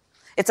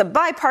 It's a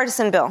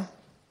bipartisan bill.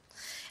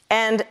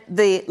 And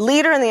the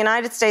leader in the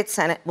United States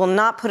Senate will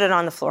not put it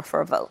on the floor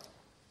for a vote.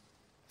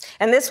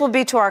 And this will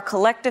be to our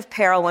collective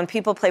peril when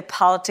people play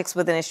politics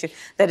with an issue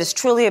that is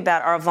truly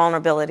about our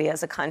vulnerability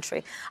as a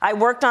country. I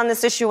worked on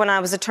this issue when I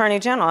was Attorney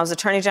General. I was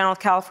Attorney General of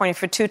California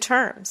for 2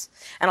 terms.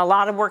 And a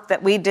lot of work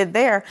that we did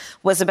there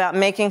was about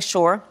making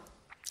sure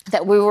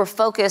that we were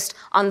focused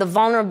on the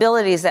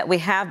vulnerabilities that we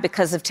have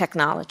because of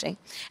technology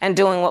and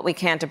doing what we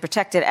can to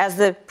protect it. As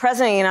the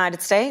President of the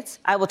United States,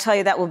 I will tell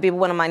you that will be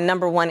one of my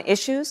number 1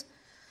 issues.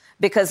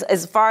 Because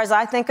as far as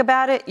I think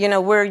about it,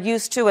 we're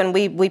used to and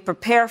we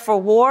prepare for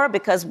war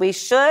because we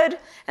should,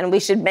 and we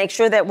should make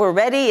sure that we're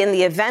ready in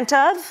the event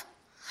of.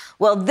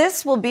 Well,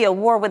 this will be a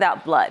war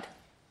without blood.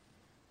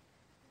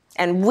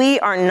 And we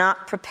are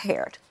not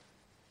prepared.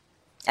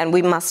 And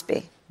we must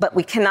be. But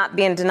we cannot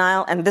be in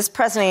denial. And this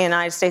President of the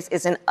United States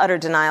is in utter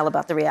denial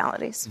about the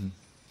realities. Mm-hmm.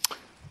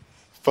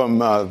 From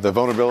the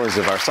vulnerabilities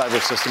of our cyber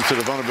system to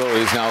the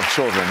vulnerabilities now of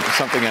children,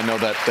 something I know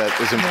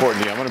that is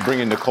important to you. I want to bring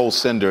in Nicole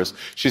Senders.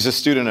 She's a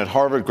student at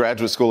Harvard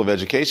Graduate School of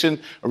Education,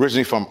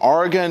 originally from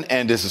Oregon,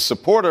 and is a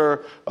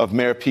supporter of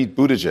Mayor Pete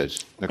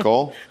Buttigieg.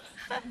 Nicole?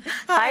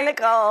 Hi,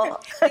 Nicole.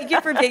 Thank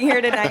you for being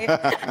here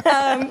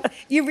tonight.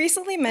 You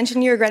recently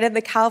mentioned you regretted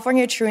the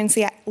California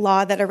truancy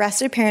law that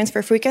arrested parents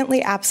for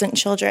frequently absent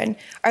children.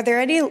 Are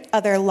there any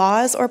other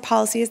laws or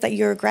policies that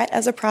you regret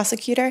as a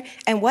prosecutor?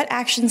 And what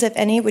actions, if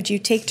any, would you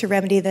take to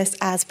remedy this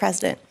as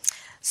president?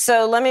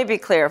 So let me be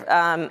clear.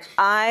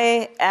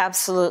 I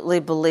absolutely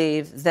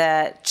believe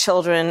that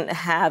children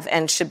have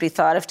and should be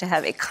thought of to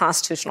have a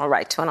constitutional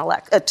right to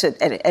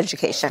an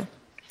education.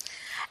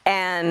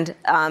 And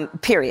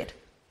period.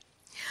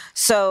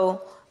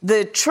 So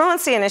the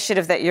truancy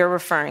initiative that you're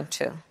referring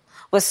to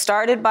was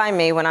started by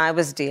me when I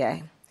was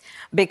DA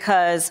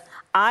because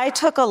I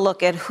took a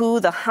look at who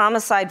the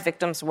homicide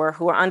victims were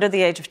who were under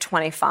the age of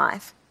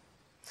 25.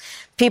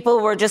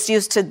 People were just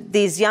used to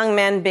these young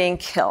men being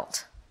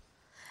killed.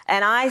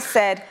 And I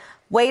said,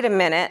 wait a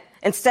minute,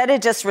 instead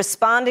of just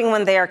responding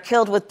when they are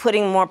killed with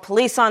putting more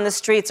police on the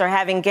streets or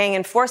having gang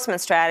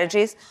enforcement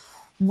strategies,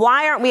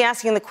 why aren't we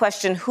asking the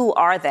question, who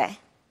are they?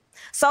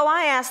 So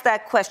I asked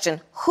that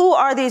question, who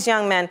are these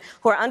young men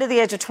who are under the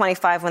age of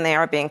 25 when they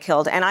are being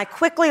killed? And I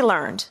quickly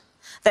learned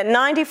that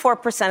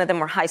 94% of them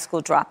were high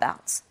school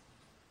dropouts.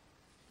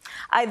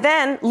 I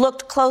then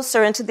looked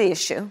closer into the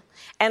issue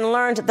and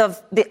learned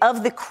of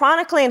the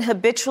chronically and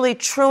habitually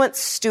truant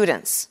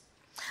students,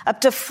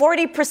 up to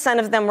 40%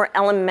 of them were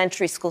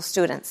elementary school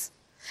students,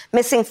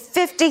 missing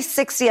 50,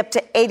 60, up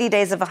to 80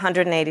 days of a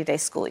 180-day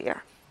school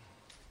year.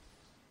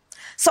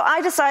 So I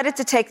decided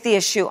to take the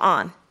issue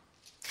on.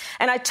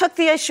 And I took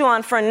the issue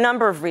on for a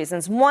number of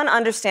reasons. One,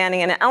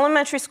 understanding an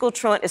elementary school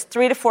truant is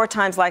 3 to 4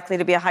 times likely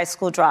to be a high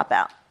school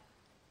dropout.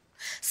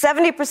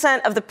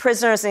 70% of the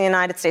prisoners in the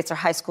United States are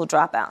high school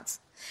dropouts.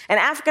 An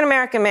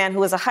African-American man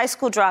who is a high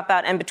school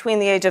dropout and between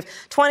the age of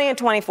 20 and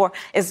 24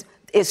 is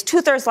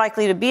 2/3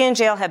 likely to be in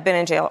jail, have been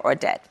in jail, or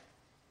dead.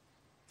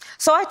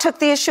 So I took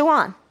the issue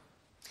on.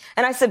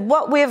 And I said,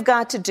 what we have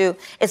got to do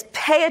is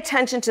pay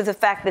attention to the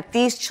fact that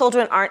these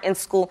children aren't in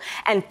school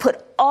and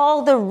put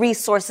all the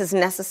resources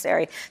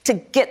necessary to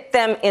get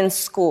them in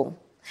school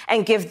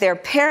and give their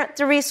parent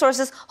the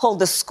resources, hold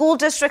the school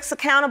districts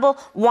accountable.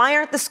 Why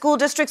aren't the school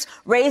districts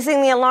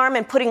raising the alarm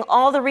and putting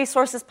all the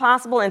resources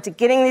possible into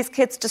getting these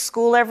kids to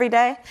school every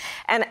day?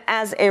 And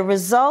as a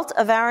result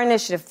of our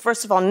initiative,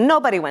 first of all,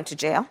 nobody went to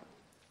jail.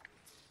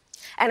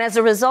 And as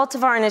a result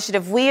of our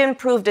initiative, we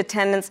improved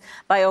attendance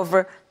by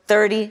over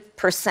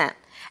 30%.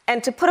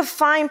 And to put a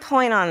fine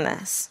point on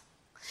this,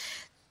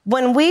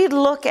 when we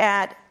look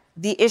at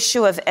the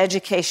issue of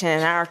education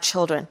in our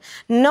children,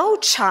 no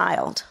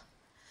child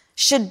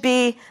should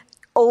be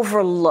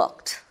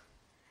overlooked.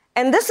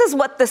 And this is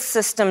what the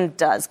system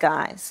does,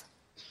 guys.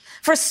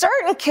 For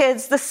certain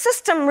kids, the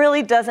system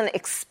really doesn't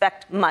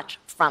expect much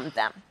from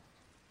them.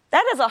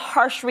 That is a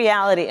harsh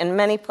reality in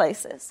many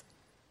places.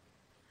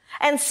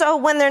 And so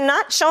when they're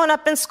not showing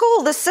up in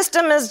school, the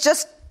system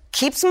just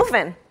keeps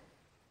moving.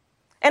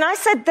 And I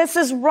said, this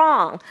is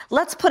wrong.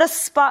 Let's put a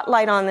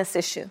spotlight on this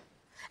issue.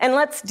 And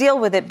let's deal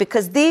with it,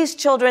 because these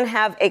children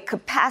have a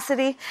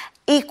capacity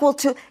equal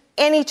to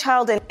any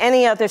child in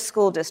any other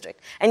school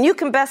district. And you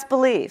can best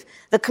believe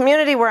the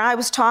community where I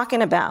was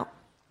talking about,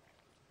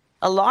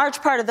 a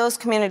large part of those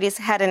communities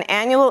had an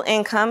annual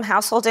income,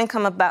 household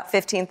income of about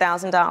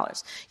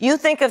 $15,000. You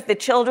think of the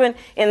children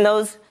in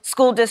those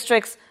school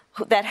districts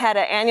that had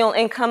an annual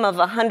income of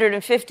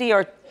 $150,000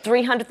 or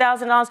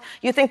 $300,000,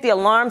 you think the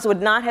alarms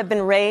would not have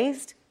been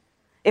raised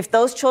if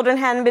those children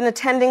hadn't been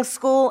attending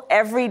school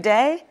every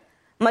day,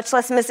 much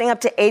less missing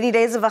up to 80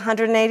 days of a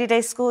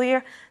 180-day school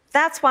year?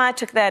 That's why I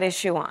took that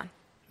issue on.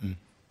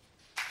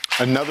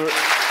 Another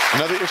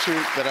issue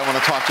that I want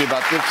to talk to you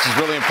about, this is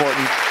really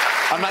important.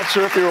 I'm not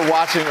sure if you were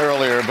watching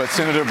earlier, but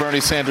Senator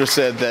Bernie Sanders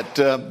said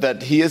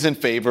that he is in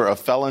favor of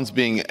felons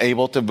being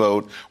able to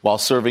vote while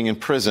serving in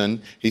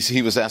prison.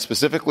 He was asked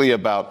specifically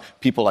about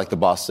people like the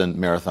Boston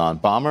Marathon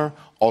bomber,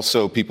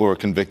 also people who are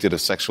convicted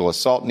of sexual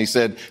assault. And he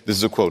said, this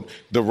is a quote,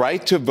 "The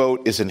right to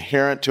vote is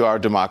inherent to our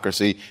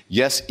democracy,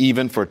 yes,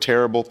 even for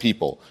terrible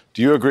people."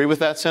 Do you agree with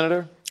that,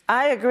 Senator?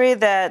 I agree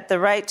that the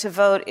right to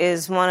vote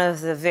is one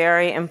of the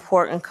very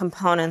important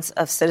components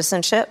of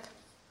citizenship.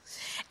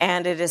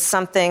 And it is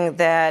something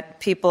that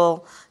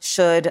people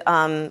should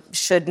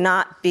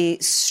not be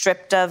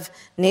stripped of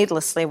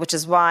needlessly, which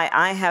is why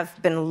I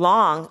have been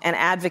long an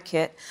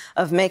advocate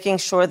of making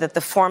sure that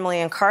the formerly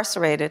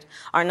incarcerated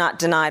are not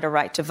denied a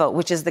right to vote,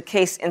 which is the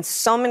case in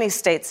so many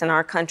states in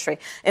our country.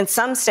 In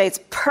some states,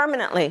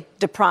 permanently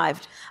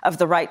deprived of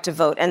the right to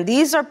vote. And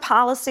these are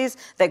policies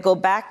that go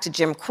back to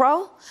Jim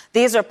Crow.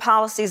 These are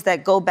policies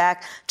that go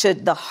back to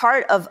the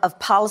heart of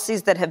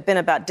policies that have been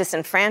about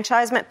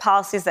disenfranchisement,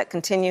 policies that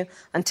continue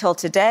until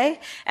today,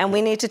 and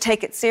we need to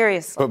take it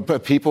seriously.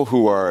 But people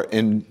who are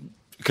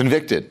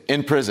convicted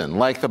in prison,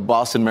 like the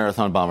Boston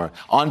Marathon bomber,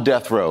 on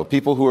death row,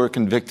 people who are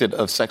convicted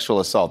of sexual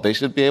assault, they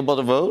should be able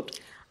to vote?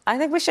 I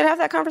think we should have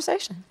that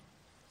conversation.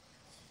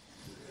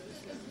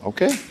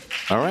 Okay.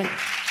 All right.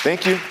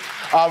 Thank you.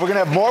 We're going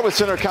to have more with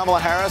Senator Kamala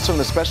Harris from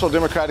the special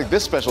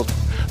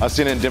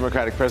CNN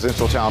Democratic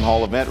Presidential Town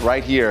Hall event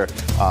right here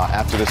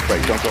after this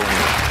break. Don't go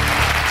anywhere.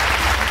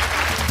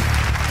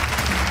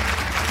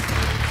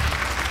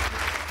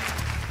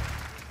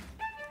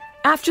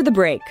 After the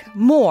break,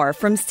 more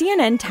from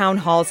CNN Town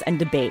Halls and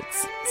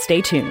Debates.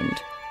 Stay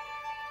tuned.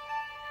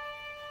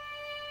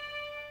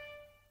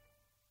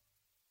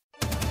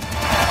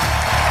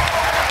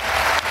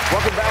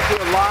 Welcome back.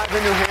 We're live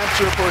in New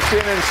Hampshire for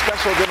CNN's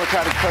special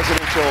Democratic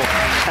Presidential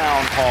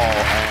Town Hall.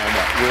 And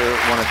we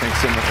want to thank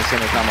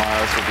Senator Kamala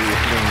Harris for being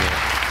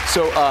here.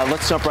 So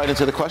let's jump right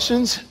into the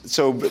questions.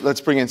 So let's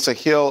bring in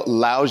Sahil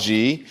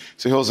Lauji.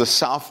 Sahil's a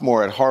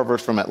sophomore at Harvard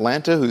from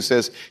Atlanta who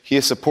says he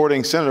is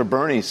supporting Senator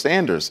Bernie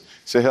Sanders.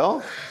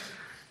 Sahil?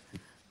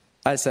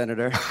 Hi,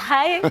 Senator.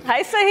 Hi,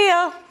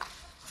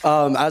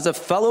 Sahil. As a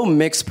fellow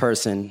mixed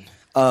person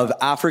of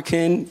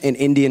African and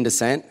Indian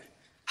descent,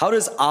 how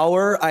does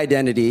our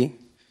identity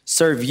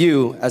serve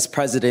you as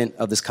president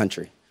of this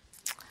country?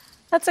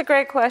 That's a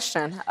great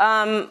question.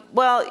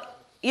 Well,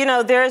 you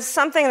know, there's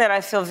something that I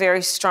feel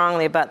very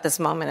strongly about this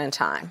moment in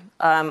time.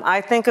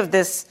 I think of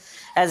this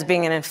as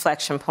being an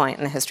inflection point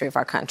in the history of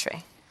our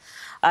country.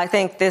 I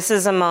think this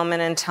is a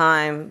moment in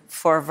time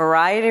for a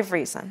variety of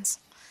reasons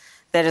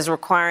that is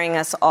requiring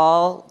us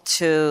all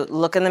to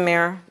look in the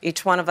mirror,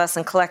 each one of us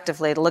and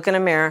collectively to look in a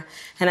mirror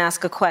and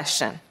ask a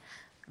question.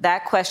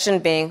 That question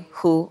being,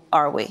 who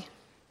are we?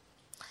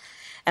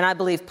 And I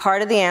believe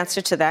part of the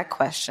answer to that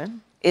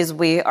question is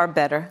we are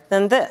better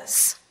than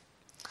this.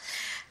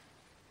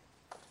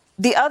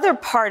 The other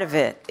part of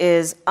it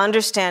is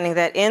understanding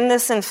that in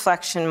this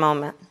inflection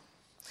moment,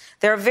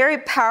 there are very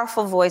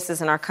powerful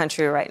voices in our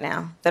country right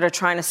now that are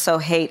trying to sow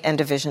hate and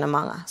division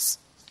among us.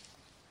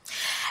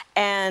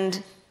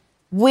 And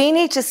we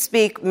need to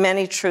speak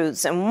many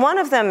truths, and one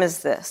of them is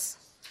this.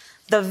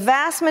 The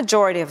vast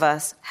majority of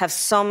us have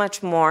so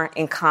much more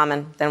in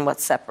common than what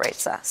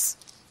separates us.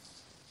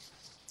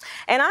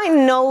 And I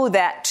know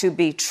that to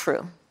be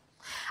true.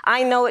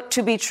 I know it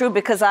to be true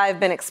because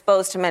I've been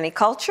exposed to many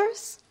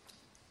cultures.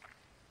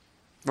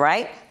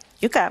 Right?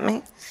 You got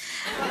me.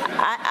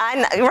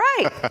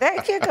 Right.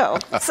 There you go.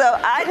 So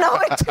I know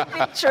it to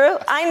be true.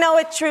 I know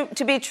it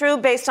to be true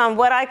based on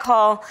what I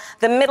call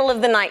the middle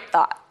of the night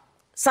thought.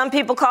 Some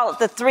people call it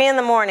the 3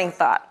 a.m.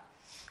 thought.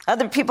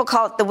 Other people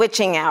call it the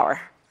witching hour.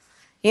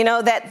 You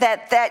know,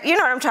 that you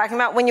know what I'm talking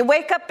about. When you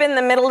wake up in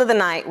the middle of the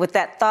night with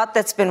that thought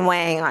that's been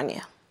weighing on you.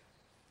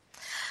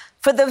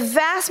 For the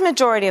vast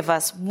majority of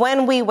us,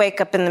 when we wake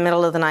up in the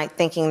middle of the night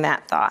thinking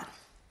that thought,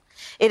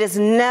 it is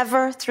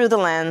never through the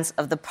lens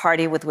of the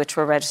party with which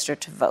we're registered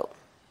to vote.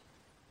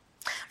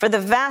 For the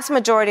vast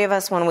majority of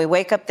us, when we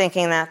wake up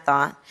thinking that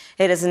thought,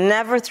 it is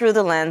never through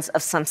the lens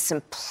of some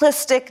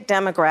simplistic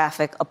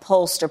demographic a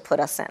pollster put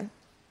us in.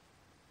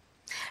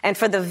 And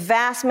for the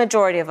vast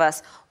majority of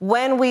us,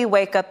 when we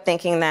wake up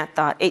thinking that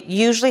thought, it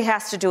usually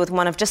has to do with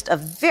one of just a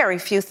very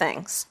few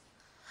things.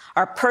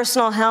 Our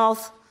personal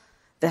health,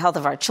 the health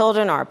of our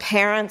children, our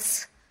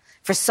parents.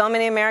 For so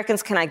many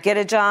Americans, can I get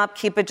a job,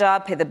 keep a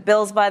job, pay the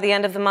bills by the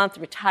end of the month,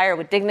 retire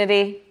with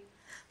dignity?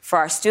 For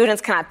our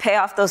students, can I pay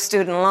off those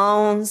student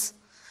loans?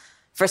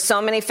 For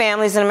so many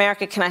families in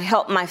America, can I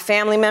help my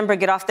family member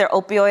get off their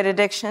opioid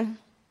addiction?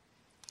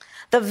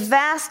 The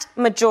vast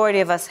majority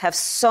of us have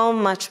so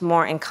much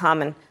more in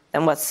common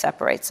than what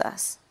separates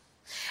us.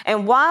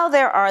 And while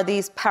there are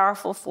these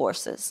powerful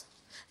forces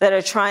that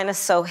are trying to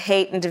sow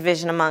hate and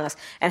division among us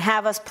and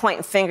have us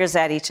pointing fingers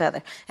at each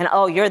other and,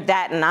 oh, you're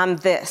that and I'm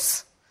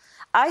this,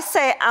 I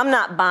say I'm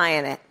not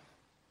buying it.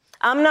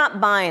 I'm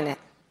not buying it.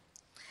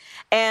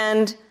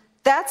 And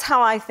that's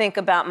how I think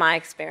about my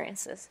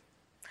experiences.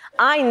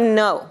 I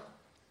know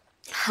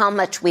how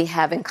much we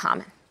have in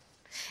common.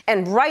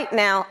 And right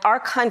now,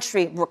 our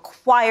country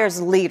requires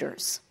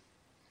leaders,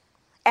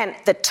 and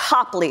the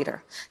top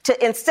leader,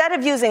 to, instead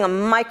of using a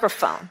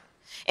microphone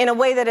in a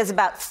way that is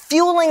about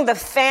fueling the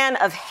fan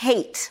of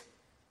hate,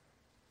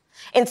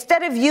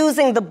 instead of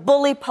using the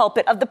bully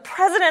pulpit of the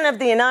President of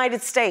the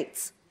United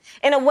States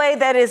in a way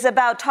that is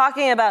about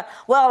talking about,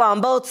 well,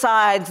 on both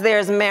sides,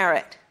 there's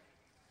merit.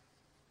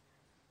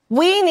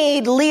 We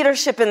need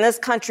leadership in this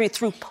country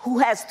who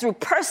has, through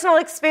personal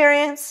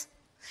experience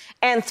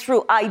and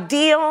through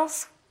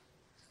ideals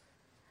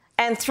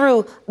and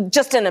through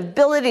just an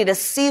ability to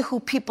see who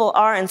people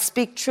are and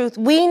speak truth.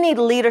 We need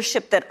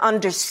leadership that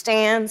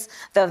understands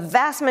the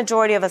vast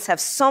majority of us have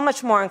so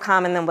much more in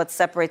common than what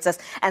separates us,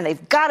 and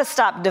they've got to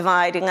stop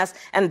dividing us,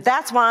 and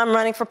that's why I'm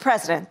running for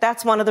president.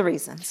 That's one of the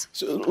reasons.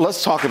 So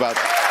let's talk about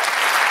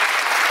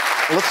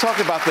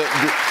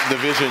the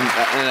vision,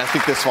 and I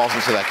think this falls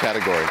into that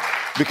category.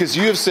 Because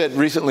you have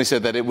recently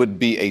said that it would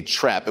be a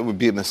trap. It would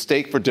be a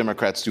mistake for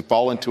Democrats to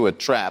fall into a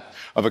trap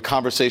of a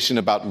conversation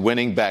about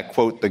winning back,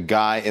 quote, the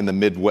guy in the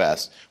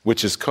Midwest,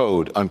 which is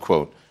code,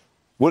 unquote.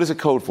 What is it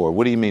code for?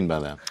 What do you mean by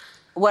that?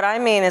 What I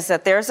mean is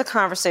that there's a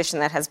conversation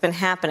that has been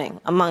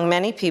happening among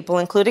many people,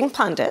 including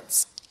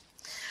pundits,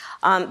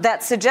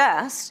 that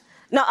suggests,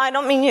 no, I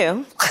don't mean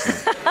you.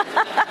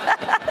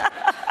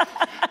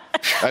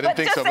 I didn't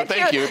think so, but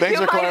thank you.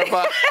 Thanks for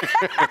clarifying.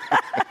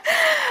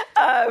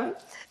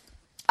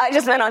 I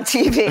just meant on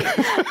TV.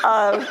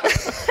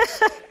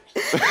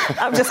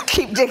 I'm just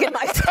keep digging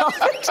myself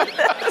into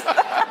this.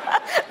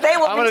 They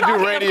will be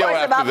talking, of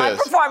course, about my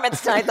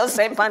performance tonight, those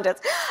same pundits.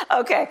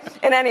 Okay,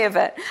 in any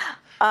event,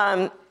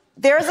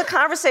 there is a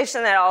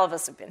conversation that all of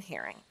us have been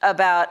hearing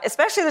about,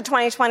 especially the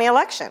 2020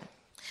 election,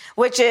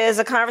 which is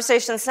a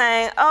conversation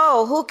saying,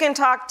 oh, who can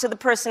talk to the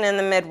person in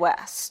the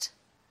Midwest?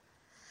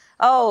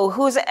 Oh,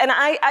 and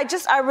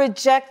I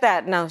reject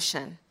that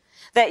notion.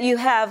 That you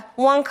have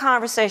one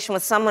conversation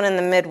with someone in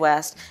the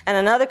Midwest and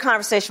another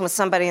conversation with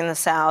somebody in the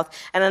South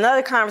and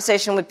another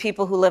conversation with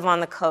people who live on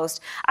the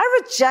coast.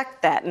 I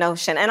reject that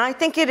notion, and I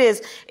think it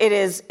is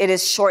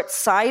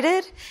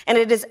short-sighted, and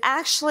it is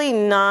actually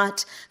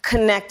not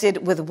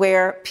connected with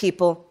where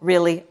people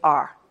really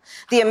are.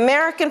 The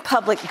American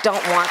public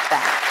don't want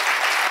that.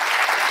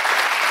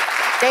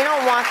 They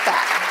don't want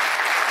that.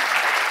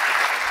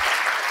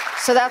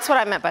 So that's what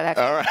I meant by that.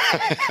 All right.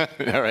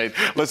 All right.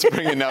 Let's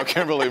bring in now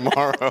Kimberly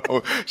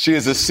Morrow. She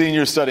is a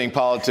senior studying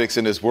politics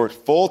and has worked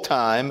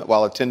full-time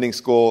while attending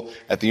school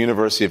at the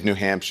University of New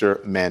Hampshire,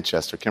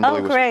 Manchester.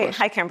 Kimberly, oh, great.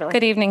 Hi, Kimberly.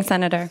 Good evening,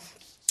 Senator.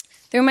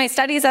 Through my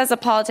studies as a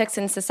politics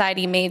and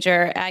society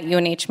major at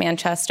UNH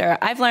Manchester,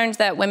 I've learned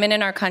that women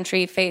in our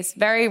country face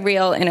very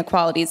real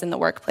inequalities in the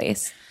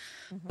workplace.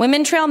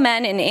 Women trail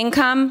men in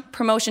income,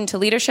 promotion to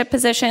leadership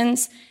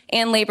positions,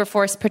 and labor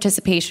force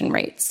participation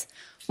rates.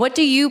 What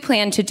do you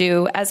plan to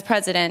do as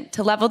president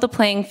to level the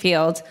playing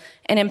field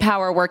and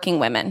empower working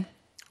women?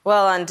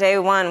 Well, on day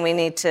one, we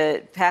need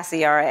to pass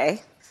the ERA,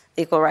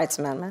 the Equal Rights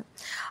Amendment.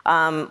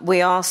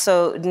 We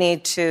also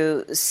need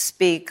to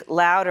speak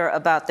louder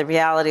about the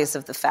realities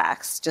of the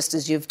facts, just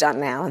as you've done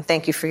now. And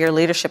thank you for your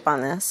leadership on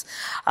this,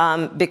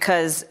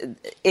 because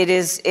it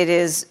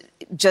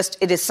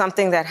is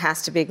something that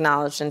has to be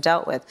acknowledged and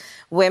dealt with.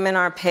 Women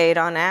are paid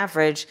on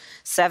average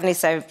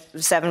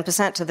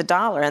 77% to the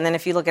dollar. And then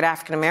if you look at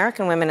African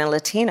American women and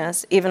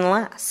Latinas, even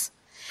less.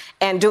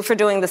 And for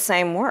doing the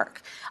same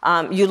work.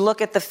 You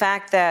look at the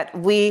fact that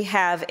we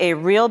have a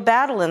real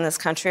battle in this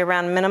country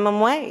around minimum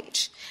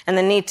wage and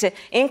the need to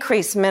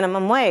increase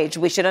minimum wage.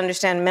 We should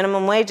understand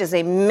minimum wage is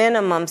a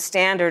minimum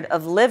standard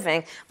of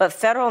living, but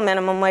federal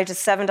minimum wage is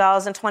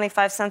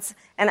 $7.25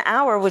 an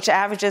hour, which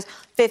averages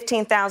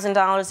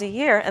 $15,000 a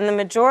year, and the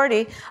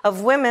majority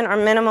of women are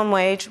minimum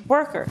wage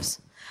workers.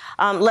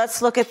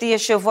 Let's look at the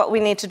issue of what we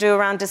need to do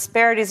around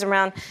disparities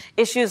around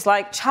issues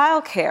like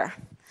childcare,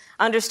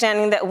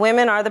 understanding that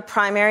women are the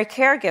primary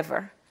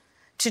caregiver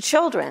to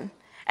children,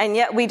 and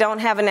yet we don't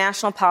have a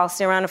national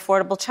policy around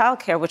affordable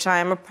childcare, which I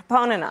am a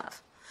proponent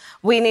of.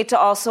 We need to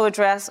also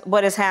address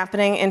what is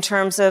happening in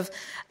terms of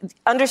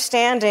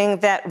understanding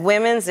that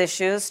women's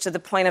issues, to the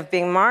point of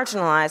being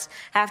marginalized,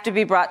 have to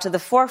be brought to the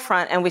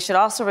forefront. And we should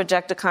also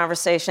reject a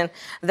conversation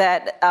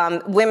that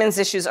women's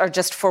issues are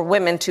just for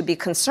women to be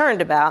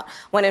concerned about,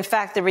 when in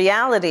fact the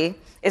reality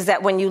is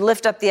that when you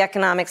lift up the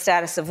economic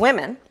status of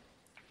women,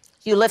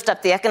 you lift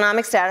up the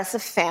economic status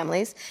of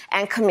families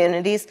and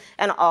communities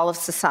and all of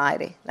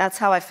society. That's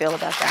how I feel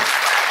about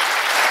that.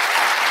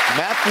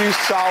 Matthew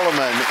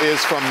Solomon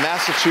is from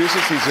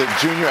Massachusetts. He's a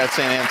junior at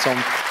St.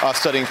 Anselm,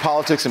 studying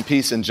politics and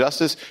peace and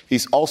justice.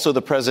 He's also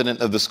the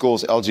president of the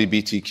school's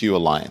LGBTQ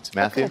Alliance.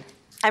 Matthew? Okay.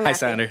 Hi,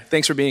 Senator.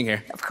 Thanks for being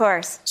here. Of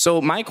course.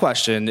 So my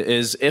question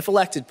is, if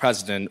elected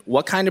president,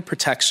 what kind of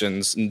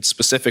protections and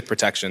specific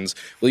protections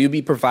will you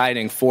be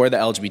providing for the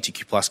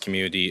LGBTQ plus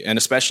community, and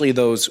especially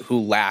those who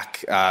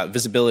lack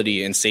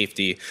visibility and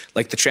safety,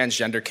 like the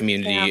transgender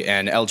community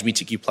and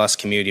LGBTQ plus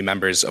community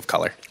members of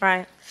color?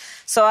 Right.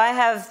 So I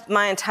have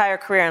my entire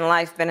career in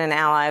life been an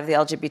ally of the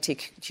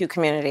LGBTQ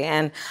community,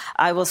 and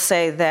I will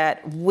say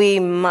that we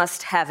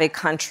must have a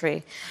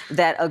country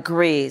that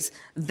agrees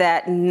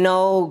that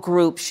no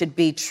group should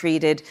be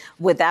treated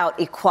without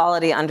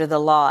equality under the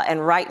law.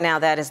 And right now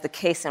that is the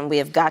case, and we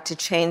have got to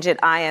change it.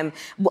 I am,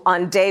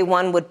 on day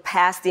one, would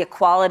pass the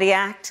Equality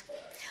Act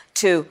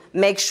to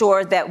make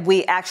sure that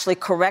we actually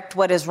correct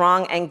what is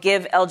wrong and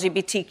give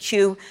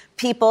LGBTQ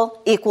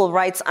people equal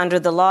rights under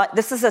the law.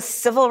 This is a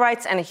civil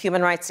rights and a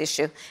human rights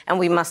issue, and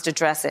we must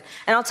address it.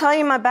 And I'll tell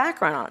you my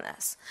background on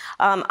this.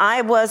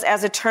 I was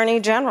as Attorney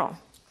General.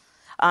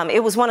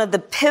 It was one of the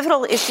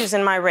pivotal issues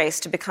in my race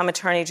to become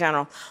Attorney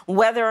General,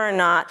 whether or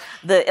not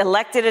the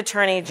elected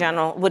Attorney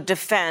General would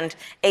defend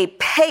a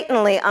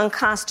patently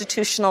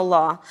unconstitutional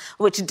law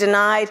which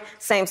denied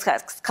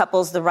same-sex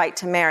couples the right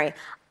to marry.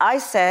 I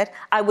said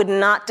I would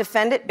not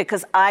defend it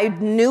because I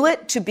knew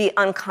it to be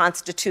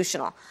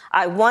unconstitutional.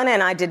 I won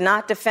and I did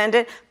not defend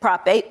it.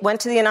 Prop 8 went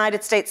to the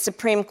United States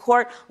Supreme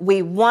Court.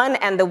 We won,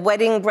 and the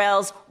wedding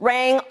bells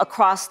rang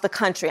across the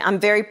country. I'm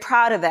very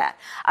proud of that.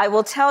 I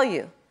will tell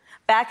you,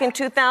 back in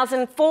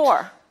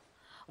 2004,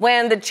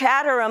 when the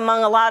chatter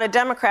among a lot of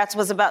Democrats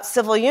was about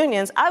civil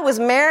unions, I was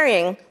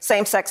marrying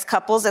same-sex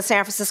couples at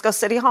San Francisco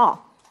City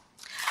Hall.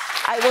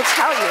 I will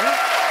tell you,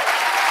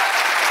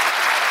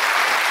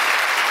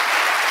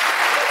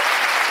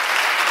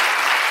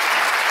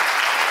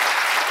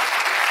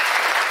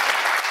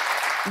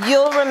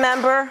 you'll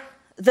remember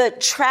the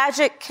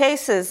tragic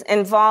cases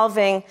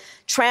involving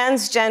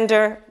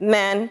transgender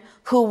men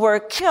who were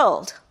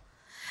killed.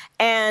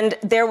 And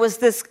there was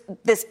this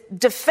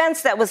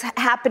defense that was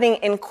happening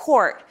in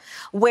court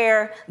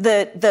where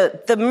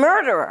the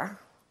murderer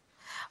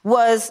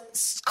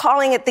was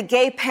calling it the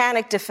gay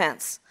panic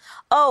defense.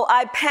 Oh,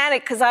 I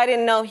panicked because I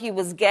didn't know he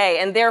was gay,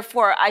 and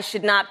therefore I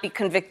should not be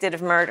convicted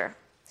of murder.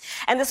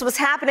 And this was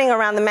happening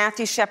around the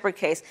Matthew Shepard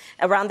case,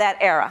 around that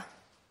era.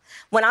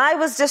 When I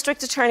was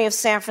district attorney of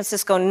San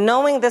Francisco,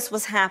 knowing this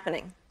was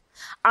happening,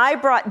 I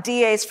brought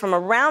DAs from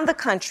around the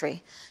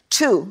country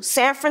to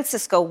San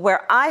Francisco,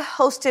 where I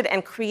hosted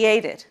and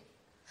created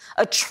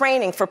a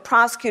training for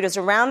prosecutors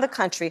around the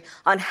country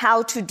on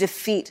how to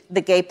defeat the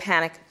gay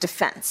panic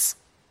defense.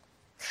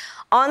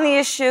 On the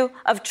issue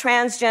of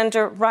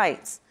transgender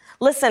rights,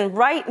 listen,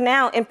 right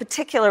now in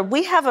particular,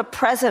 we have a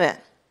president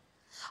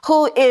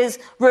who is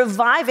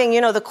reviving,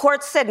 the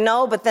court said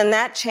no, but then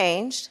that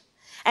changed.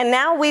 And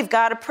now we've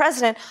got a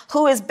president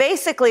who is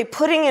basically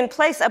putting in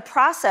place a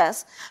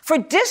process for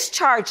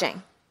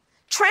discharging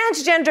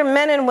transgender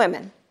men and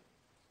women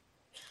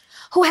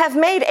who have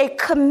made a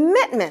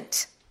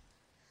commitment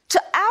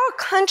to our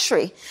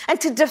country and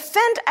to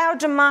defend our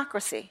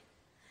democracy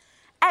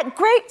at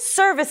great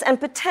service and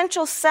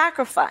potential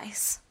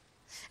sacrifice.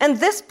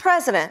 And this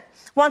president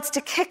wants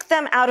to kick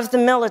them out of the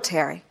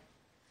military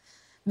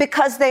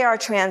because they are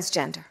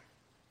transgender.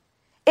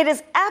 It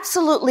is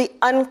absolutely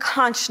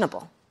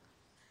unconscionable.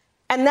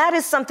 And that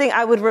is something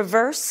I would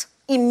reverse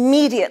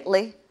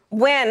immediately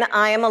when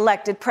I am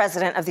elected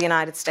president of the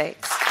United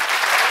States.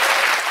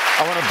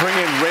 I want to bring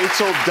in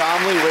Rachel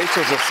Donnelly.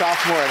 Rachel's a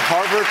sophomore at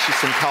Harvard. She's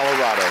from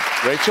Colorado.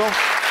 Rachel?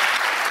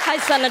 Hi,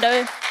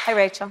 Senator. Hi,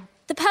 Rachel.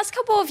 The past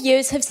couple of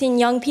years have seen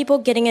young people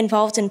getting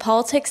involved in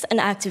politics and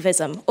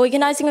activism,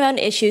 organizing around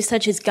issues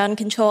such as gun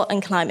control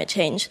and climate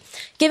change.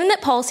 Given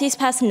that policies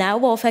passed now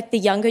will affect the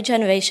younger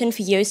generation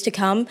for years to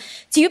come,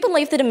 do you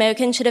believe that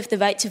Americans should have the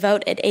right to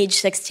vote at age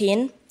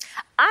 16?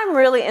 I'm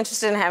really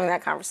interested in having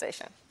that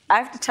conversation. I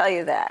have to tell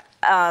you that.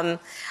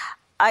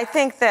 I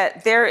think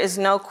that there is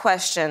no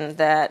question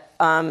that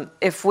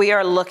if we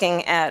are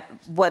looking at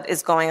what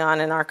is going on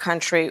in our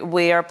country,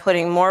 we are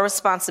putting more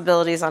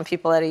responsibilities on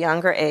people at a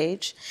younger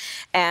age.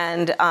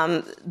 And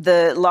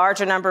the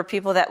larger number of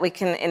people that we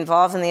can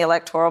involve in the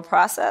electoral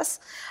process,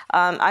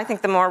 I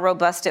think the more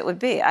robust it would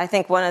be. I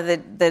think one of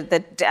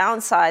the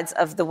downsides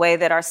of the way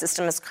that our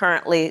system is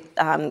currently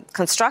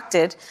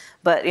constructed,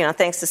 but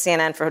thanks to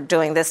CNN for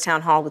doing this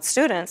town hall with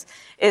students,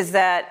 is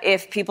that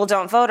if people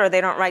don't vote or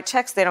they don't write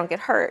checks, they don't get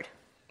heard.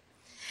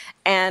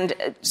 And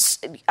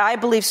I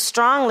believe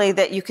strongly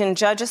that you can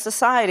judge a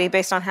society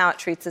based on how it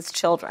treats its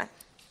children.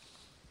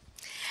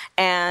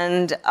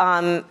 And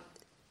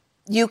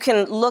you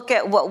can look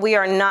at what we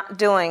are not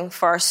doing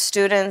for our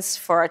students,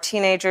 for our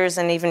teenagers,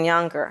 and even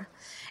younger.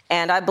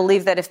 And I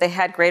believe that if they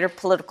had greater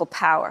political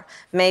power,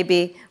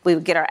 maybe we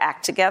would get our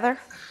act together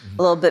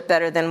a little bit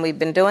better than we've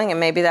been doing, and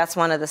maybe that's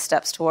one of the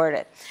steps toward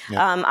it.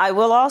 Yeah. I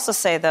will also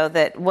say, though,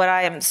 that what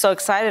I am so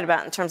excited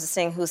about in terms of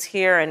seeing who's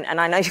here, and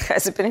I know you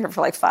guys have been here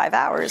for like 5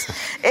 hours,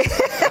 is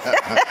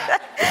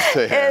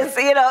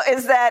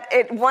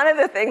that one of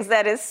the things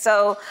that is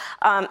so,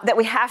 that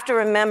we have to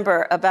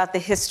remember about the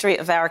history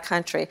of our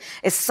country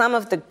is some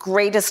of the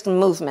greatest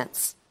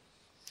movements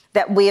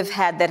that we have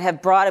had that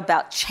have brought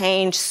about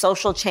change,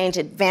 social change,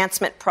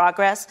 advancement,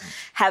 progress,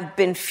 have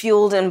been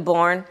fueled and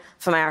born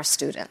from our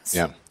students.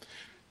 Yeah.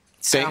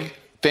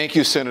 Thank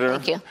you, Senator.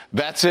 Thank you.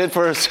 That's it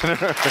for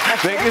Senator.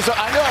 Thank you. So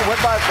I know it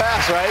went by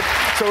fast, right?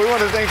 So we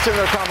want to thank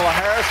Senator Kamala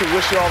Harris. We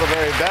wish you all the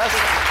very best.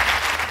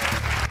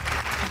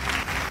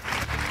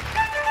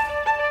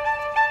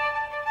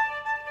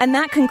 And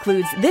that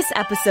concludes this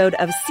episode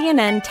of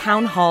CNN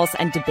Town Halls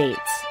and Debates,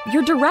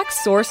 your direct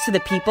source to the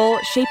people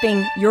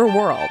shaping your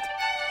world.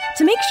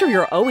 To make sure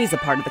you're always a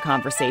part of the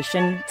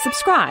conversation,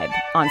 subscribe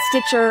on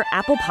Stitcher,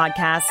 Apple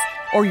Podcasts,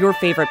 or your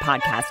favorite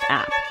podcast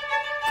app.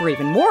 For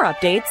even more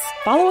updates,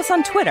 follow us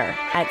on Twitter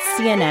at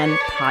CNN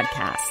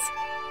Podcasts.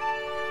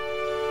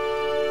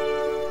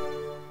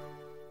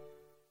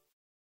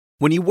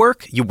 When you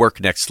work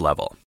next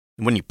level.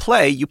 And when you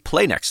play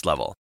next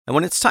level. And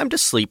when it's time to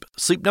sleep,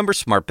 Sleep Number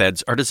smart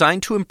beds are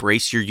designed to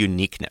embrace your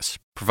uniqueness,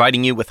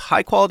 providing you with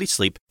high-quality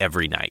sleep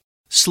every night.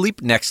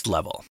 Sleep next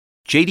level.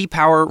 J.D.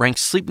 Power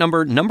ranks Sleep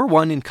Number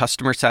 #1 in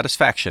customer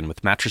satisfaction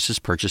with mattresses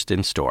purchased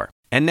in-store.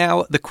 And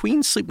now, the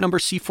Queen Sleep Number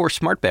C4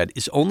 smart bed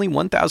is only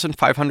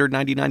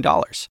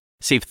 $1,599.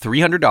 Save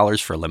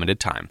 $300 for a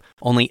limited time,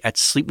 only at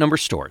Sleep Number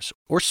stores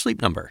or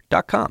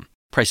sleepnumber.com.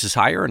 Prices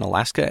higher in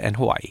Alaska and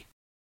Hawaii.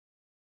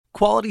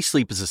 Quality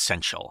sleep is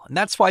essential, and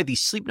that's why the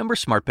Sleep Number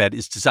smart bed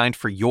is designed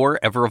for your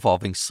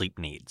ever-evolving sleep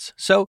needs.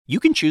 So you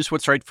can choose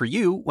what's right for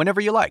you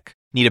whenever you like.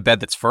 Need a bed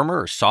that's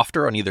firmer or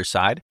softer on either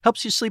side?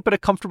 Helps you sleep at a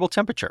comfortable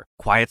temperature.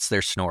 Quiets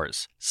their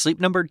snores. Sleep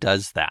Number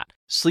does that.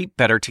 Sleep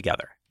better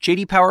together.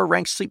 J.D. Power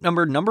ranks Sleep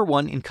Number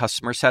 #1 in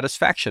customer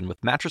satisfaction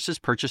with mattresses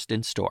purchased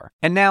in-store.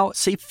 And now,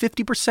 save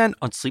 50%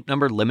 on Sleep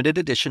Number limited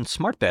edition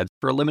smart beds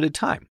for a limited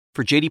time.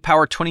 For J.D.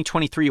 Power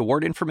 2023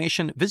 award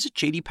information, visit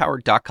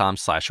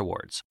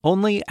jdpower.com/awards.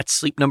 Only at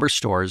Sleep Number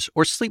stores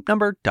or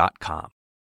sleepnumber.com.